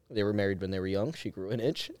 They were married when they were young. She grew an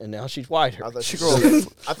inch, and now she's wider. I thought she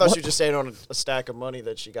was just staying on a stack of money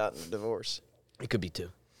that she got in the divorce. It could be 2.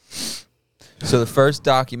 So the first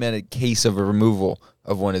documented case of a removal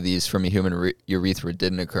of one of these from a human urethra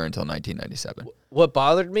didn't occur until 1997. What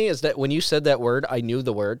bothered me is that when you said that word, I knew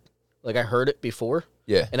the word. Like, I heard it before.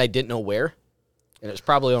 Yeah. And I didn't know where. And it was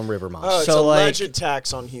probably on River Moss. Oh, it's So, like- alleged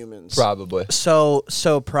tax on humans. Probably. So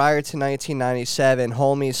prior to 1997,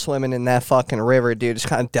 homies swimming in that fucking river, dude, just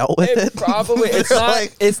kind of dealt with it. Probably. It's not.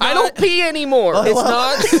 Like- It's not. I don't pee anymore. It's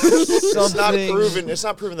not It's not something. proven. It's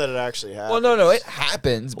not proven that it actually happened. Well, no, it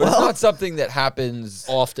happens, but it's Well- not something that happens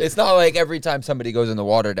Often. It's not like every time somebody goes in the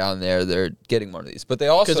water down there, they're getting one of these. But they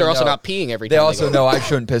also Because they're also know- not peeing every They time. also go. know I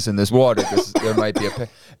shouldn't piss in this water because there might be a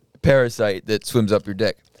parasite that swims up your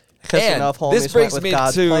dick. Because And enough homies this went brings with me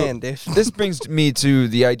God's to plan, dude. this brings me to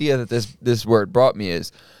the idea that this word brought me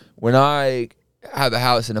is when I have a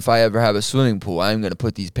house and if I ever have a swimming pool, I'm going to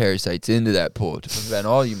put these parasites into that pool to prevent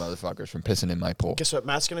all you motherfuckers from pissing in my pool. Guess what?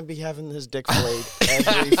 Matt's gonna be having his dick filleted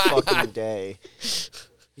every fucking day. He's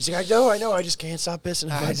like, I know, I just can't stop pissing in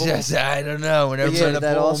my pool. I don't know. Whenever Yeah, I'm in a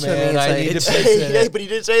that pool, also man, means, I like, need to it's- piss in Hey, it. but he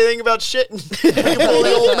didn't say anything about shitting. You can pull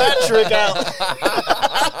the old Matt trick out.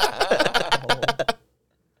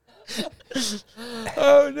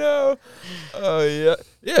 Oh no. Oh yeah.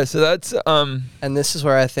 Yeah, so that's And this is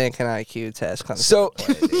where I think an IQ test comes so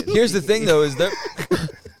into play, dude. here's the thing though is that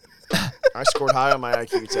I scored high on my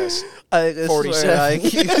IQ test. I think this is where 47.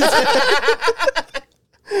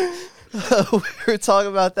 we were talking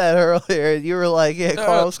about that earlier. And you were like, "Yeah,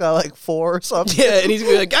 Carl's got like 4 or something." Yeah, and he's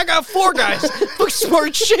gonna be like, I got 4 guys. Fuck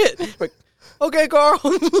smart shit. Like, okay, Carl.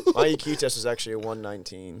 My IQ test is actually a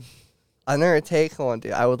 119. I never take one,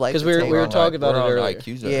 dude. I would like Because to we take were one. talking about we're it on earlier.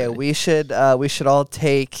 IQs Yeah, already. we should all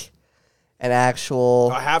take an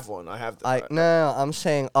actual. I have one. I have. No, I'm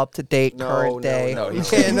saying up to date, No, current no, day. no, no.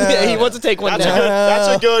 Yeah, no. Yeah, he wants to take one That's a down. good.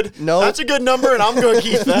 That's a good. Nope. That's a good number, and I'm going to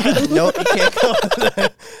keep that. Nope, you can't go.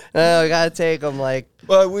 No, I gotta take them like.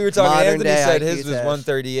 Well, we were talking. Modern Anthony day said IQ his was test.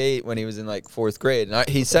 138 when he was in like 4th grade, and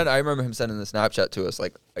he sent. I remember him sending the Snapchat to us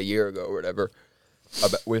like a year ago or whatever,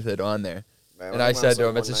 with it on there. Man, And when I was said to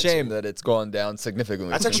like him, "It's a 119. shame that it's gone down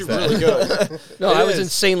significantly." That's since actually then." really good. No, It I was is.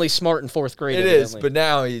 insanely smart in 4th grade. It is, evidently. but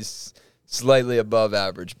now he's slightly above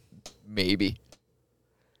average, maybe.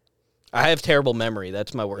 I have terrible memory.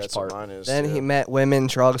 That's my worst That's part. what mine is. Then too. he met women,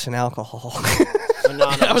 drugs, and alcohol.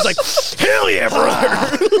 Anonymous. I was like, hell yeah,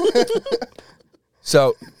 brother.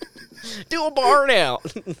 So, Do a barn out.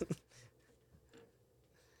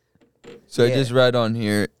 I Yeah. just read on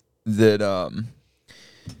here that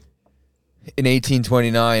in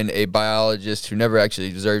 1829, a biologist who never actually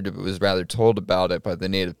observed it but was rather told about it by the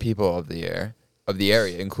native people of the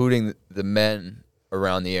area, including the men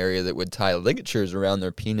around the area that would tie ligatures around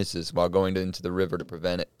their penises while going into the river to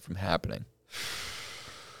prevent it from happening.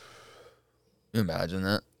 Can you imagine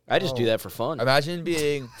that? I just do that for fun. Imagine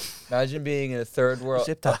being in a third world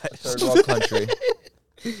Zip ties. country.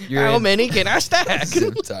 You're How in many can I stack?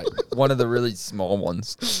 zip tie. One of the really small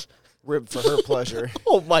ones. Rib for her pleasure.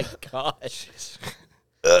 Oh my gosh.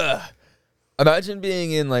 Imagine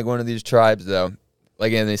being in like one of these tribes though.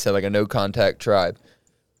 Like Anthony said, like a no contact tribe.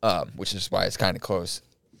 Which is why it's kind of close.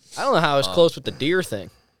 I don't know how I was close with the deer thing.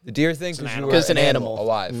 The deer thing because you were 'Cause it's an animal.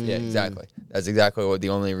 alive. Yeah, exactly. That's exactly what the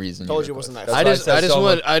only reason. Told were you it wasn't close. that That's why said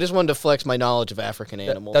I just wanted to flex my knowledge of African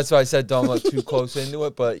animals. That's why I said don't look too close into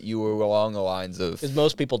it, but you were along the lines of because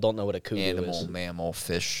most people don't know what a kudu animal, is. mammal,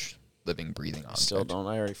 fish, living, breathing object. Still don't.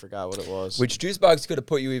 I already forgot what it was. Which Juicebox could have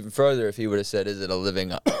put you even further if he would have said, "Is it a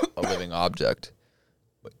living object?"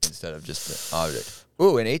 But instead of just an object.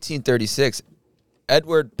 Ooh, in 1836,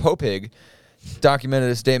 Edward Popig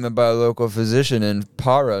documented a statement by a local physician in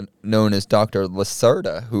Para known as Dr.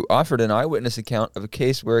 Lacerda, who offered an eyewitness account of a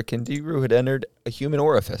case where a kangaroo had entered a human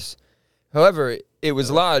orifice. However, it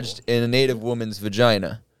was lodged in a native woman's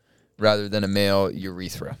vagina rather than a male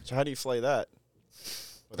urethra. So how do you flay that?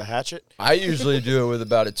 With a hatchet? I usually do it with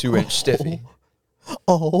about a 2-inch stiffy.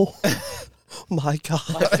 Oh my My god!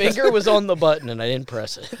 finger was on the button and I didn't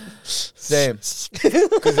press it. Same.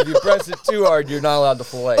 Because if you press it too hard, you're not allowed to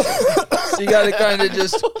fillet it. So you got to kind of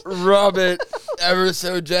just rub it ever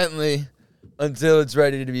so gently until it's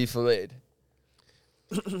ready to be filleted.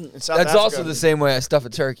 In South That's Africa- also the same way I stuff a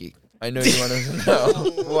turkey. I know you want to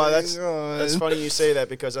know. Well, that's funny you say that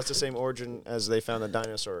because that's the same origin as they found a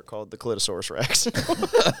dinosaur called the Clitosaurus Rex.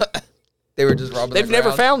 They were just rubbing They've the never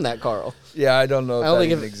ground. found that, Carl. Yeah, I don't know if I don't that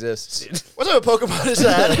think even it- exists. What type of Pokemon is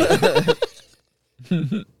that?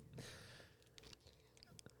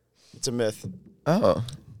 It's a myth. Oh.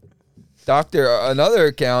 Another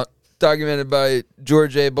account documented by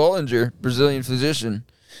George A. Bollinger, Brazilian physician,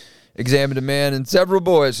 examined a man and several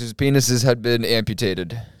boys whose penises had been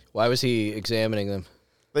amputated. Why was he examining them?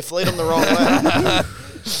 They filleted him the wrong way.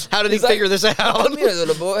 How did he figure this out? Come here,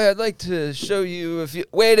 little boy. I'd like to show you if you.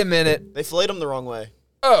 Wait a minute. They filleted him the wrong way.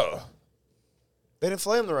 Oh. They didn't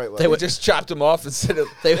fillet him the right way. They just chopped him off instead of.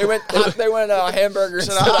 They went hamburgers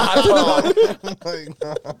instead of hot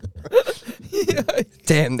dog. Yeah.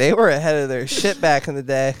 Damn, they were ahead of their shit back in the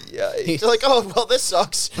day. Yeah. They're like, oh, well, this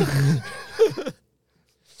sucks.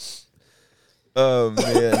 Oh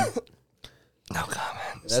man. No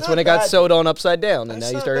comment. That's not when it got bad. sewed on upside down, and That's now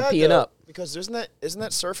you not started bad, peeing though, up. Because isn't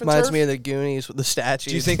that surf and Reminds turf? me of the Goonies with the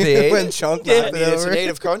statues. Do you think they ate when it? Chunk I knocked mean, it it's a over?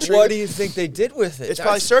 native country. What do you think they did with it? It's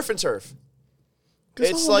probably surf and turf.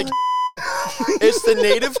 It's like it's the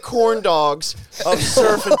native corn dogs of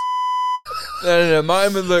surf and. No.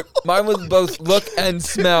 Mine would both look and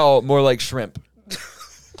smell more like shrimp.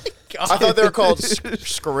 I thought they were called scrimp.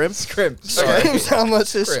 Shrimp. Okay. How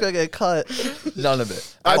much is Scrimp. gonna get cut? None of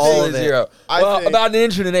it. I All think- of zero. I Well, think- about an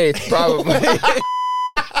inch and an eighth, probably.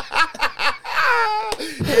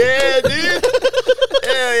 Yeah, dude.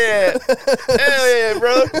 Hell yeah. Hell yeah,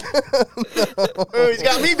 bro. Oh, he's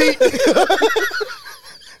got me beat.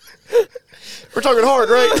 We're talking hard,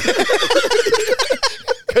 right?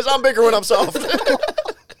 Because I'm bigger when I'm soft.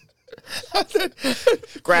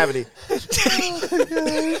 Gravity.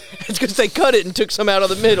 It's because they cut it and took some out of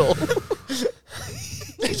the middle.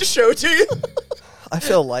 They just show it to you. I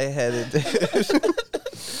feel lightheaded, dude.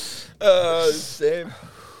 Same.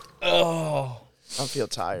 I feel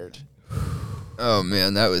tired. Oh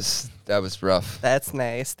man, that was rough. That's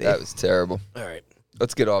nasty. That was terrible. All right.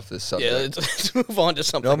 Let's get off this subject. Yeah, let's move on to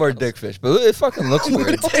something. No more else. dick fish, but it fucking looks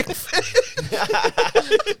weird.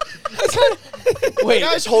 The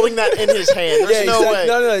guy's holding that in his hand. There's no way.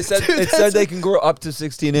 No. It said they can grow up to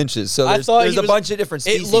 16 inches. So I there's, thought there's he a was- bunch of different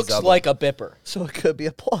species. It looks of them. like a bipper. So it could be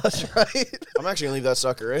a plus, right? I'm actually going to leave that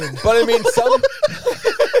sucker in. But I mean, some.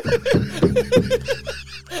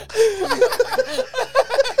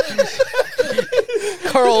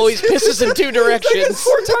 Carl always pisses in two directions.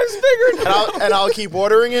 4 times bigger. And I'll keep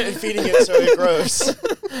watering it and feeding it so it grows.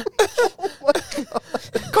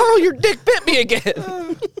 Carl, your dick bit me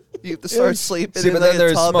again. You have to start sleeping See, in but like then they're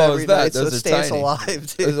a as tub small every as that. night so it Those are stays tiny.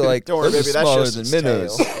 alive, dude. Those are like Don't worry, those baby. are That's smaller just than its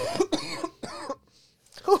minnows. tail.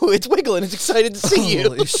 Oh, it's wiggling. It's excited to see you.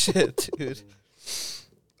 Holy shit, dude.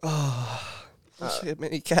 Oh, shit,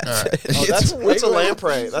 mini catfish. Oh, that's a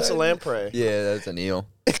lamprey. That's a lamprey. Yeah, that's an eel.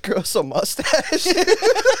 It grows a mustache.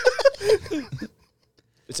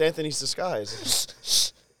 It's Anthony's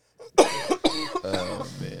disguise. Oh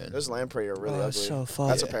man. Those lamprey are really Oh, ugly. so fun.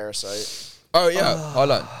 That's a parasite. Oh yeah.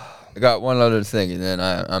 Hold on. I got one other thing, and then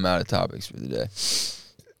I'm out of topics for the day.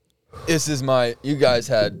 This is you guys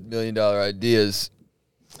had $1 million ideas.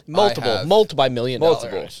 Multiple, have multi-million Multiple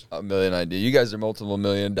dollars. $1 million idea. You guys are multiple $1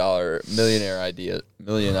 million million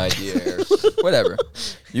ideas. Whatever.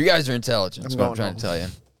 You guys are intelligent. That's what I'm going trying home. to tell you.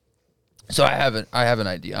 So I have an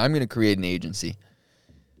idea. I'm going to create an agency,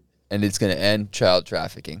 and it's going to end child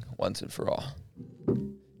trafficking once and for all.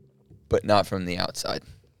 But not from the outside,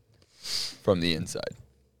 from the inside.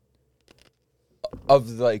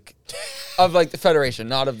 Of the Federation,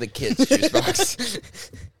 not of the kids juice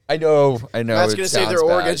box. I know. That's it gonna save their sounds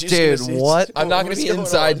bad. organs. Dude, what? I'm not going What to is be going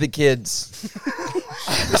inside on? the kids.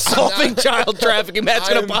 Solving child trafficking. Matt's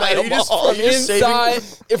going to buy you them just- all. you just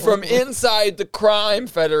saving- From inside the crime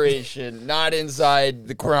federation, not inside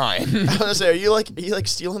the crime. I was gonna say, are you like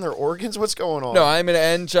stealing their organs? What's going on? No, I'm going to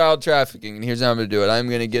end child trafficking, and here's how I'm going to do it. I'm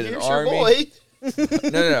going to get Here's an your army. boy.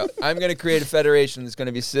 No. I'm going to create a federation that's going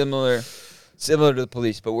to be similar to the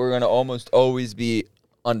police, but we're going to almost always be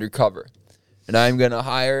undercover. And I'm going to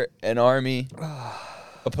hire an army,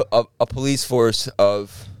 a police force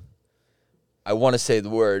of, I want to say the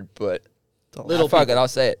word, but Little fuck people. it, I'll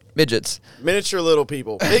say it. Midgets. Miniature little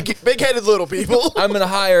people. Big-headed little people. I'm going to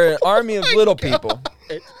hire an army of little people.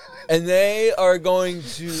 And they are going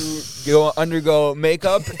to undergo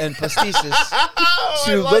makeup and prosthesis I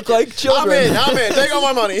to look like it. children. I'm in. Take all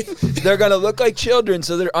my money. They're going to look like children,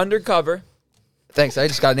 so they're undercover. Thanks, I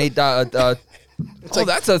just got an $8.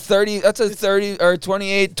 That's a 30 or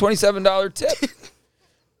 $27 tip.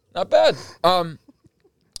 Not bad.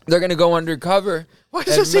 They're going to go undercover. Why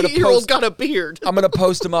does this 8-year-old got a beard? I'm going to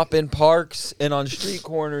post them up in parks and on street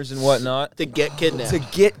corners and whatnot To get kidnapped. to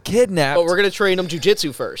get kidnapped. But we're going to train them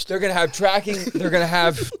jujitsu first. They're gonna have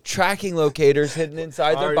tracking locators hidden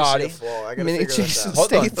inside their body. I gotta Mini figure this Jason out.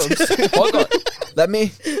 Hold on. Statham. Hold on. Let me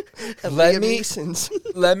Liam Neeson's.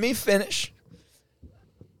 let me finish.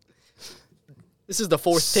 This is the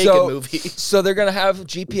fourth Taken movie. So they're gonna have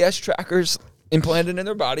GPS trackers implanted in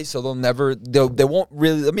their body, so they won't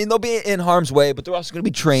really. I mean, they'll be in harm's way, but they're also gonna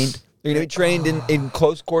be trained. They're gonna be trained in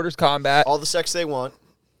close quarters combat. All the sex they want.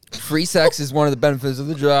 Free sex is one of the benefits of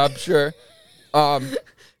the job, sure.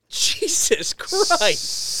 Jesus Christ.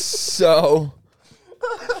 So,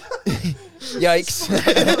 yikes.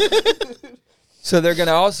 So they're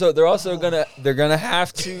gonna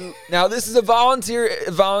have to. Now this is a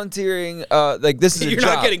volunteering. Like this is a You're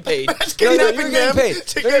job. not getting paid. No, you're getting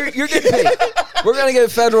paid. No, you're getting paid. We're gonna get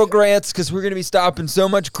federal grants because we're gonna be stopping so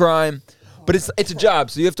much crime. But it's a job,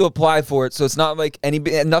 so you have to apply for it. So it's not like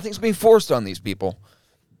nothing's being forced on these people.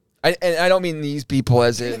 And I don't mean these people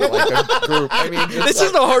as in like a group. I mean just This like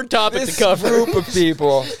is a hard topic to this cover. group of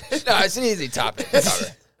people. No, it's an easy topic to cover.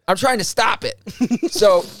 I'm trying to stop it.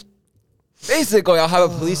 So basically, I'll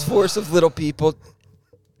have a police force of little people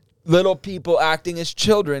acting as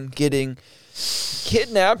children, getting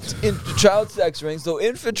kidnapped into child sex rings. They'll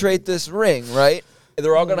infiltrate this ring, right?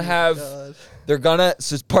 They're all gonna have.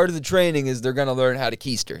 So part of the training is they're gonna learn how to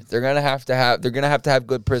keister. They're gonna have to have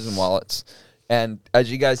good prison wallets. And as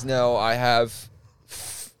you guys know, I have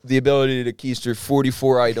the ability to keister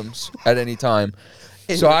 44 items at any time.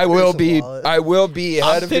 So I will be ahead I'm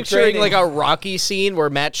of the picturing training. like a Rocky scene where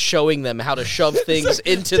Matt's showing them how to shove things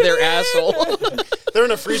into their asshole. They're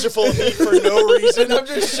in a freezer full of meat for no reason. I'm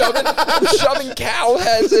just shoving cow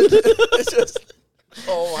heads in. It's just,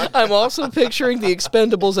 Oh my. I'm also picturing the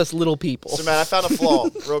Expendables as little people. So, Matt, I found a flaw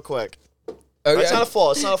real quick. okay. It's not a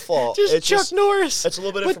flaw. It's not a flaw. Just it's Chuck Norris. It's a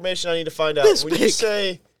little bit of information I need to find out. this When you big.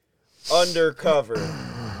 say undercover,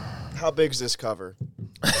 how big's this cover?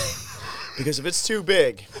 Because if it's too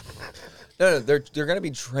big. No, they're going to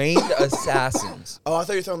be trained assassins. Oh, I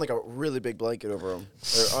thought you were throwing like a really big blanket over them.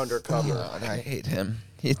 They're undercover. God, I hate him.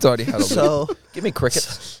 He thought he had a So, Give me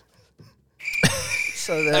crickets.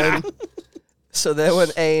 so then when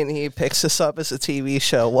A&E picks us up as a TV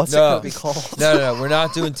show, what's it No. gonna be called? No, we're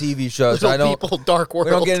not doing TV shows. Little people, dark world.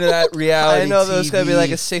 We don't get into that reality I know there's gonna be TV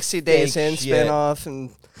like a 60 Days fake In shit. spinoff, and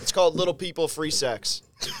It's called Little People Free Sex.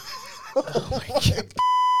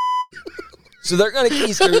 So they're going to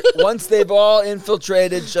keister once they've all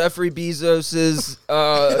infiltrated Jeffrey Bezos's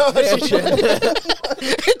mansion.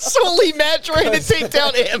 It's solely Matt trying to take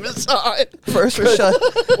down Amazon. first we're shut.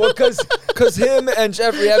 Well, because him and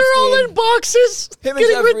Jeffrey Epstein, They're all in boxes. him and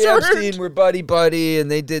getting Jeffrey returned. Epstein were buddy, and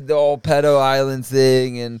they did the whole pedo island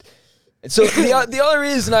thing, and so the only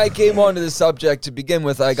reason I came onto this subject to begin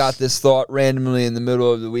with, I got this thought randomly in the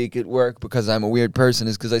middle of the week at work because I'm a weird person,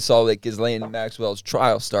 is because I saw like Ghislaine Maxwell's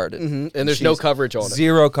trial started, And there's no She's coverage on it.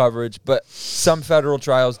 zero coverage, but some federal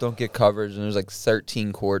trials don't get coverage, and there's like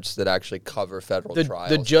 13 courts that actually cover federal trials.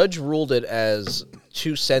 The judge ruled it as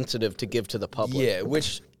too sensitive to give to the public. Yeah,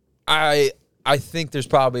 which I think there's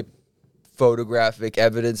probably photographic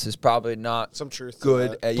evidence is probably not Some truth to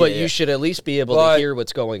good. that. But yeah. you should at least be able But- to hear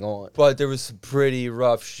what's going on. But there was some pretty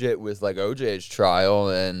rough shit with like OJ's trial,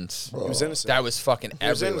 and He was innocent. that was fucking He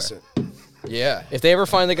was everywhere. innocent. Yeah, If they ever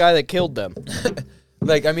find the guy that killed them,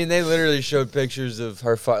 like I mean, they literally showed pictures of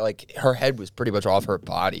her. Like her head was pretty much off her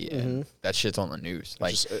body, and that shit's on the news.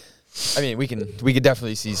 Like, I mean, we could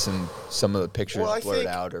definitely see some of the pictures Well, I blurred think-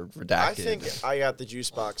 out or redacted. I think I got the juice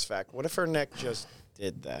box fact. What if her neck just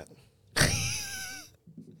did that?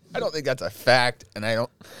 I don't think that's a fact, and I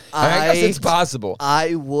guess it's possible.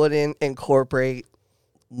 I wouldn't incorporate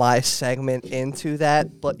my segment into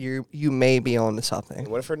that, but you may be onto something.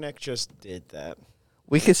 What if her neck just did that?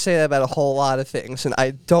 We could say that about a whole lot of things, and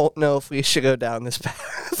I don't know if we should go down this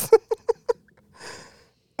path.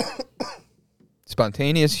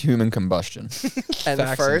 Spontaneous human combustion. And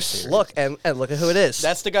Facts first, and look and look at who it is.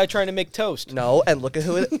 that's the guy trying to make toast. No, and look at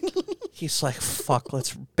who it. He's like, fuck,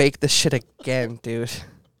 let's bake this shit again, dude.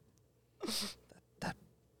 That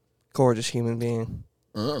gorgeous human being.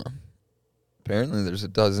 Apparently, there's a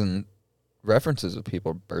dozen references of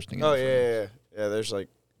people bursting into Oh flames. yeah. There's like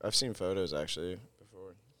I've seen photos actually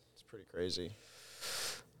before. It's pretty crazy.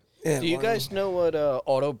 Yeah, Do you wow. guys know what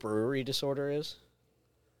auto brewery disorder is?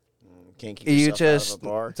 Can't keep You yourself out just- of a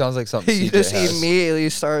bar. Sounds like something You CJ just has. immediately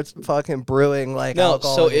start fucking brewing like No,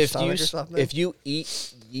 alcohol so in your if stomach or something? if you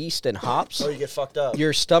eat yeast and hops, Oh, you get fucked up.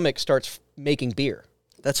 your stomach starts making beer.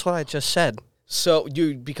 That's what I just said. So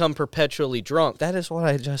you become perpetually drunk. That is what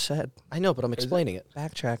I just said. I know, but I'm explaining it.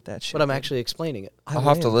 Backtrack that shit. But I'm dude. actually explaining it. I I'll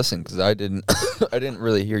have to win. listen because I didn't. I didn't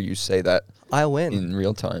really hear you say that I win. in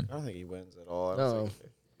real time. I don't think he wins at all. I No. don't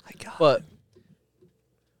think. My God. But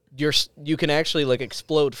you can actually like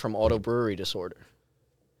explode from auto brewery disorder.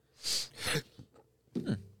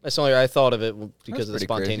 That's the only I thought of it because of the pretty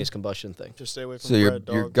spontaneous crazy. combustion thing. Just stay away from So bread,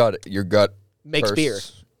 dog. your gut Makes bursts. beer.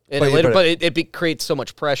 And But it yeah, later, but but it creates so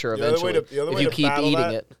much pressure The only way eventually to, the only if way you to keep battle eating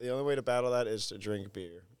that, it. The only way to battle that is to drink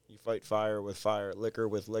beer. You fight fire with fire, liquor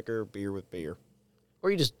with liquor, beer with beer.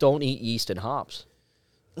 Or you just don't eat yeast and hops.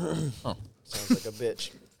 Sounds like a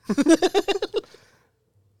bitch.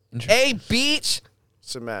 Hey, beach.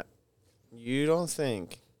 So Matt, you don't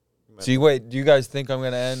think? So wait, do you guys think I'm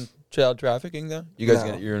gonna end child trafficking though? You guys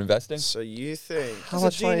No. you're investing So you think? How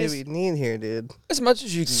much money do we need here, dude? as much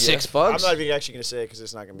as you can. $6. I'm not even actually gonna say it because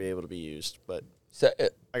it's not gonna be able to be used. But Say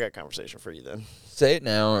it, I got a conversation for you then. say it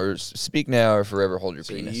now, or speak now, or forever hold your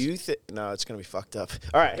So penis. you think? No, it's gonna be fucked up.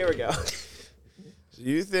 All right, here we go. So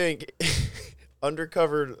you think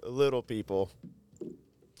undercover little people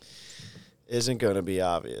isn't gonna be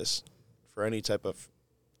obvious for any type of,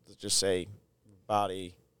 let's just say,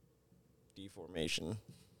 body deformation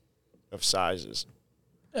of sizes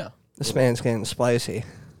Yeah. This man's getting spicy.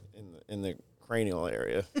 in the cranial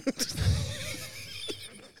area?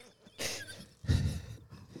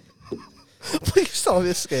 Please tell me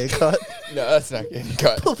this get cut. No, that's not getting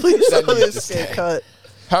cut. Please That tell me needs this to get stay. cut.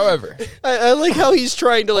 However, I like how he's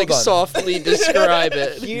trying to like Hold on. softly describe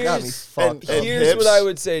it. You got me here's, fucked and up. here's hips. what I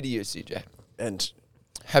would say to you, CJ. And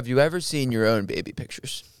Have you ever seen your own baby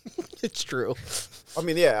pictures? It's true. I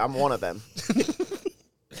mean, yeah, I'm one of them.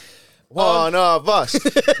 One of us.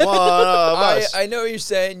 One of us. I know what you're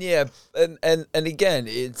saying, yeah, and again,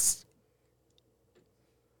 it's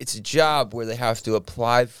a job where they have to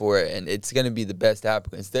apply for it, and it's going to be the best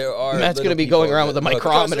applicants. There are Matt's little going to be people going around with a that look-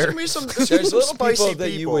 micrometer. There's There's some little spicy people that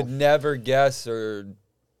you would never guess, or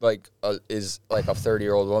like is like a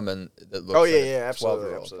 30-year-old woman that looks. Oh like yeah, a yeah, absolutely,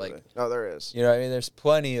 12-year-old. absolutely. Like, No, there is, you know what I mean? There's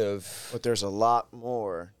plenty of but there's a lot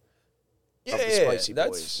more. yeah, the yeah, spicy that's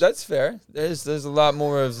boys. that's fair. There's a lot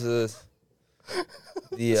more of the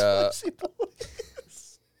Spicy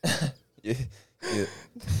boys. you- you-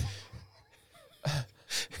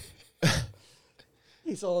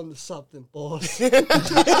 He's on to something, boss. Give him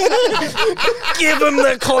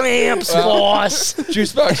the clamps, boss.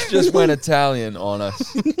 Juicebox just went Italian on us.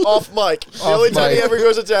 Off mic. The Off only time he mic. ever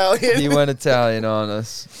goes Italian. He went Italian on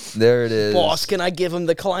us. There it is. Boss, can I give him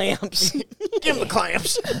the clamps? Give him the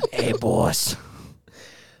clamps. Hey, boss.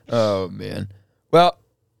 Oh man. Well,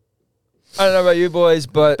 I don't know about you boys,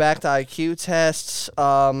 but Back to IQ tests.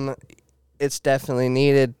 It's definitely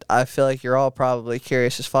needed. I feel like you're all probably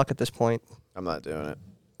curious as fuck at this point. I'm not doing it.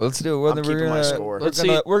 let's do it. I'm keeping my score.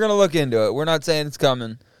 We're gonna look into it. We're not saying it's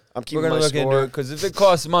coming. I'm keeping We're gonna my look into score. it because if it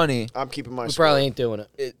costs money, I'm keeping my We score. probably ain't doing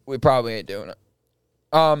it. we probably ain't doing it.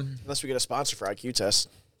 Unless we get a sponsor for IQ tests.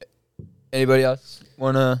 Anybody else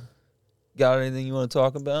got anything you want to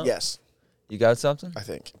talk about? Yes, You got something? I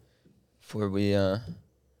think. Before we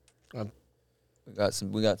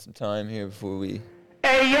we got some time here before we.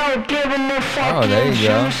 Hey, yo, give him the fucking there you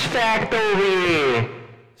go. juice fact over here.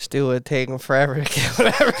 Stu would take him forever to get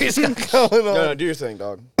whatever he's got going on. No, do your thing,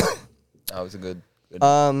 dog. That was a good.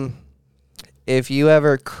 If you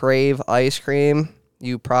ever crave ice cream,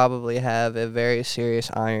 you probably have a very serious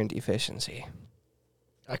iron deficiency.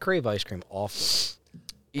 I crave ice cream often.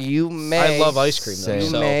 You may. I love ice cream though. Same. You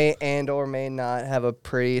So. may and or may not have a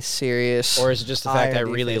pretty serious. Or is it just the fact I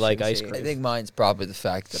iron really like ice deficiency. I think mine's probably the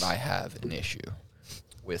fact that I have an issue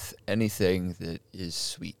with anything that is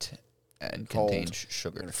sweet and Cold. contains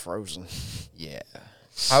sugar. And frozen. Yeah.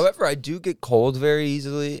 However, I do get cold very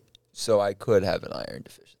easily, so I could have an iron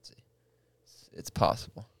deficiency. It's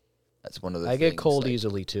possible. That's one of the I get things, cold like-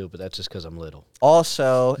 easily too, but that's just because I'm little.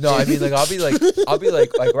 Also, No, I mean like I'll be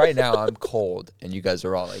like right now I'm cold and you guys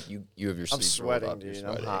are all like you have your sleeves rolled sweating, up, you're dude, I'm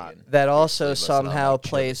sweating, hot. and that also sleeveless and I'm, somehow like, chilling.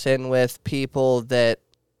 plays in with people that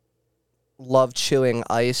love chewing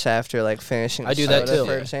ice after like finishing. I do that soda, too.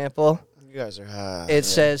 For Yeah. example, You guys are hot. it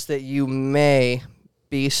says that you may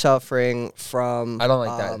be suffering from I don't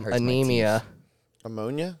like that. It hurts my anemia,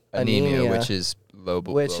 Ammonia? anemia, anemia, which is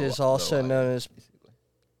which is also iron, known as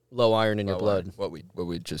Low iron in your low blood. iron, what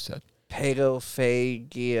we just said.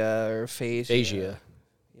 pagophagia or phasia. Phagia.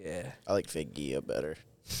 Yeah. I like Figia better.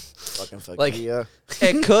 Fucking Like- Figia.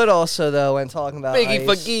 It could also, though, when talking about Biggie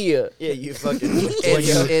ice, Fagia. Yeah, you fucking.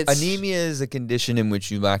 it's Anemia is a condition in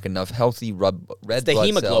which you lack enough healthy red the blood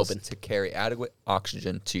hemoglobin. cells to carry adequate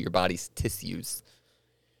oxygen to your body's tissues.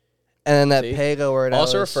 and then that See? pago word. I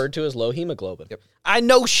Also was- referred to as low hemoglobin. Yep. I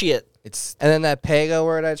know shit. It's And then that pago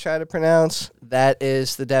word I try to pronounce, that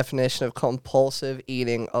is the definition of compulsive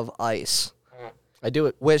eating of ice, I do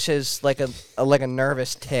it. which is like a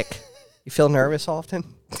nervous tick. You feel nervous often?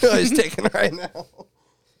 He's ticking right now. Oh,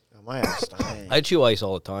 my ass dying. I chew ice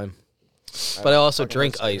all the time. But I also fucking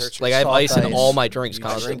drink hurts- it ice. hurts Like I have soft ice in ice. all my drinks You I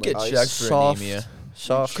should constantly. get Ice. checked for Soft, anemia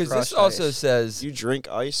soft because this crushed also ice. says You drink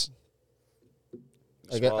ice?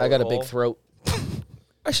 I got a big throat.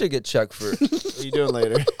 I should get checked for. What are you doing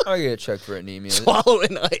later? I get checked for anemia.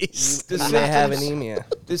 Swallowing ice. The You may have symptoms- anemia.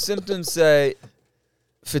 The symptoms say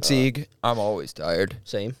Fatigue. I'm always tired.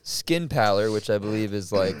 Same. Skin pallor, which I believe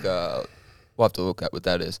is like, we'll have to look at what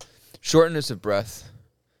that is. Shortness of breath.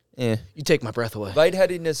 You take my breath away.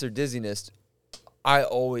 Lightheadedness or dizziness. I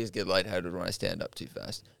always get lightheaded when I stand up too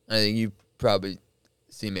fast. I think you probably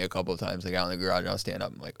see me a couple of times, like out in the garage, I'll stand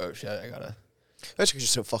up. I'm like, oh shit, I gotta. That's because you're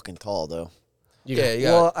so fucking tall, though.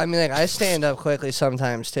 Well, I mean, like, I stand up quickly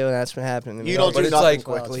sometimes, too, and that's been happening to me. You don't but do it's nothing like-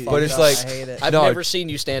 quickly. but it's Fucked like- up. I hate it. I've No, never seen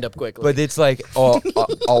you stand up quickly. But it's like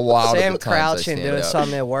a while. Say I'm crouching, doing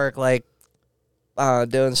something at work, like,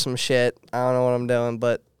 doing some shit. I don't know what I'm doing,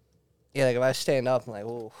 but, yeah, like, if I stand up, I'm like,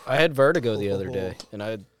 ooh. I had vertigo the other day, and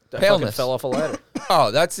I fucking Paleness. fell off a ladder. Oh,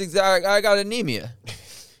 that's exact. I got anemia.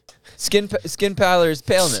 Skin pallor is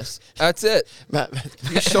paleness. That's it. Matt,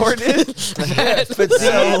 You shorted?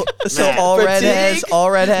 Fatigue. So Matt. all redheads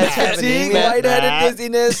have Fatigue, anemia? lightheaded, Matt.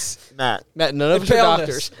 dizziness. Matt. Matt, none of And us are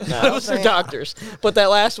paleness. doctors. None of us are doctors. But that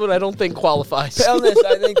last one I don't think qualifies. Paleness,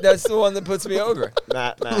 I think that's the one that puts me over.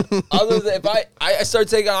 Matt. Other than if I start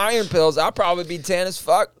taking iron pills, I'll probably be tan as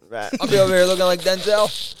fuck. Matt. I'll be over here looking like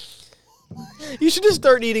Denzel. You should just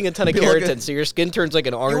start eating a ton of Be looking- keratin so your skin turns like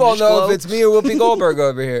an orange You all know glow. if it's me or Whoopi Goldberg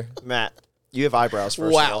over here. Matt. You have eyebrows, first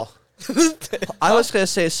of Wow. all. I was going to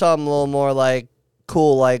say something a little more, like,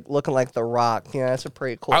 cool, like, looking like The Rock. You know, that's a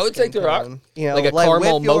pretty cool I would skin take The Rock. tone. You know, Like a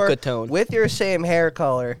caramel with your- mocha tone. With your same hair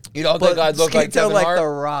color. You don't But think I'd look skin like tone Kevin like Hart? The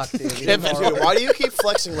Rock, dude. Dude, why do you keep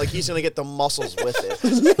flexing like he's going to get the muscles with it?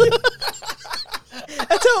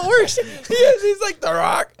 That's how it works. He's like The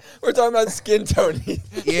Rock. We're talking about skin tone.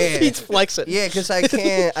 Yeah. He's flexing. Yeah, because I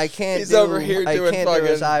can't He's do, over here I doing can't do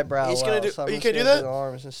his fucking- eyebrow He's gonna well, do- so I'm you just can't do gonna that? the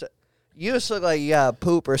arms and stuff. You just look like you got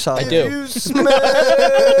poop or something. I do. You smell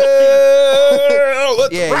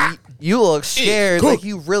what Yeah, you look scared, like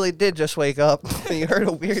you really did just wake up and you heard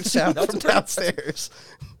a weird sound from downstairs.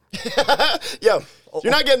 Yo,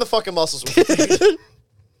 you're not getting the fucking muscles with it.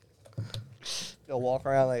 You'll walk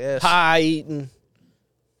around like this. Pie eating.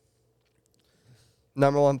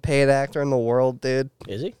 #1 paid actor in the world, dude.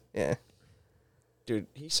 Is he? Yeah. Dude,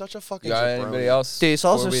 he's such a fucking You got jabroni. anybody else? Dude, he's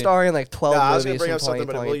also before we- starring in like 12 Nah, I was going movies to bring in up something,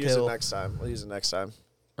 but we'll use it 2022. next time. We'll use it next time.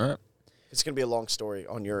 All right. It's going to be a long story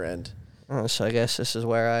on your end. Oh, so I guess this is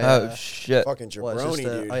where I. Oh shit! Fucking what, is this jabroni,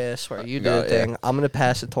 the- dude. oh, yeah, that's where you do got the it, yeah. thing. I'm going to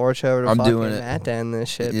pass the torch over to I'm fucking doing it. Matt to end this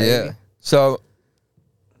shit, Yeah. baby. So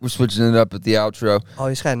we're switching it up at the outro. Oh,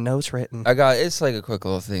 he's got notes written. It's like a quick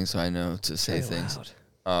little thing, so I know to say Very things. loud.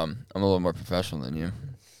 I'm a little more professional than you. I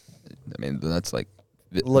mean, that's like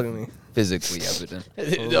Look at me. physically evident.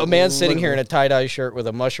 A man sitting here in a tie-dye shirt with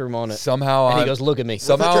a mushroom on it. Somehow And he I'm, goes, look at me.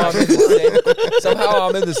 somehow I'm in the same, somehow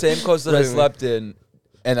I'm in the same clothes that I slept in,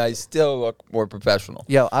 and I still look more professional.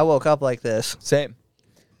 Yo, I woke up like this. Same.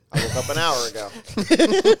 I woke up an hour ago.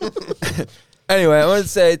 Anyway, I want to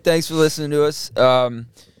say thanks for listening to us.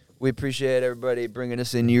 We appreciate everybody bringing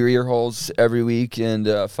us in your ear holes every week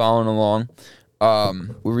and following along.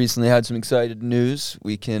 We recently had some exciting news.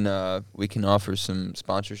 We can offer some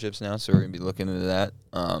sponsorships now, so we're gonna be looking into that.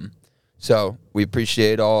 So we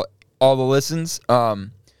appreciate all the listens.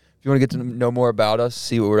 If you want to get to know more about us,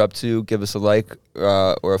 see what we're up to, give us a like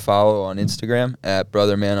or a follow on Instagram at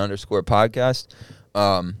brotherman_podcast.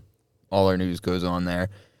 All our news goes on there.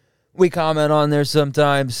 We comment on there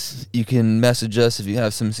sometimes. You can message us if you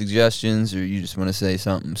have some suggestions or you just want to say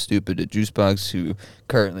something stupid to Juicebox, who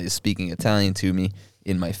currently is speaking Italian to me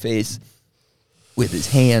in my face with his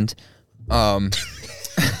hand.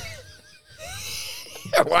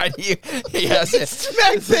 Why do you? He has it.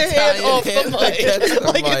 Smack the hand off the mic.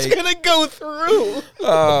 Like it's going to go through.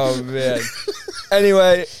 Oh man.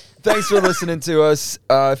 Anyway, thanks for listening to us.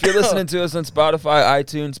 If you're listening to us on Spotify,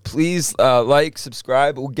 iTunes, please like,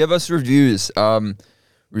 subscribe, or give us reviews.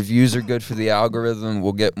 Reviews are good for the algorithm.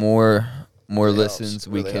 We'll get more listens.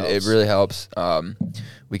 Really It helps. really helps.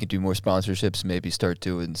 We can do more sponsorships. Maybe start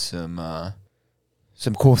doing some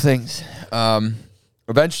cool things.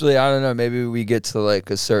 Eventually, I don't know. Maybe we get to like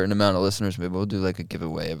a certain amount of listeners. Maybe we'll do like a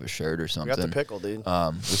giveaway of a shirt or We something. got the pickle, dude.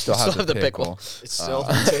 We still have the pickle. It's still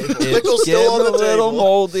on the table. It's Pickle's getting still on a the little table.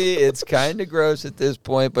 moldy. It's kind of gross at this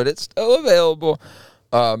point, but it's still available.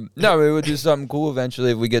 No, we would do something cool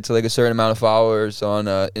eventually if we get to like a certain amount of followers on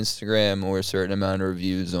Instagram or a certain amount of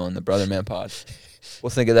reviews on the Brother Man Pod. We'll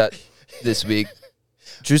think of that this week.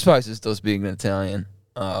 Juicebox is still speaking Italian.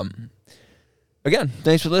 Again,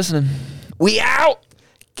 thanks for listening. We out.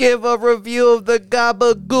 Give a review of the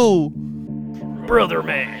Gabagoo. Brother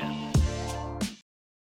Man.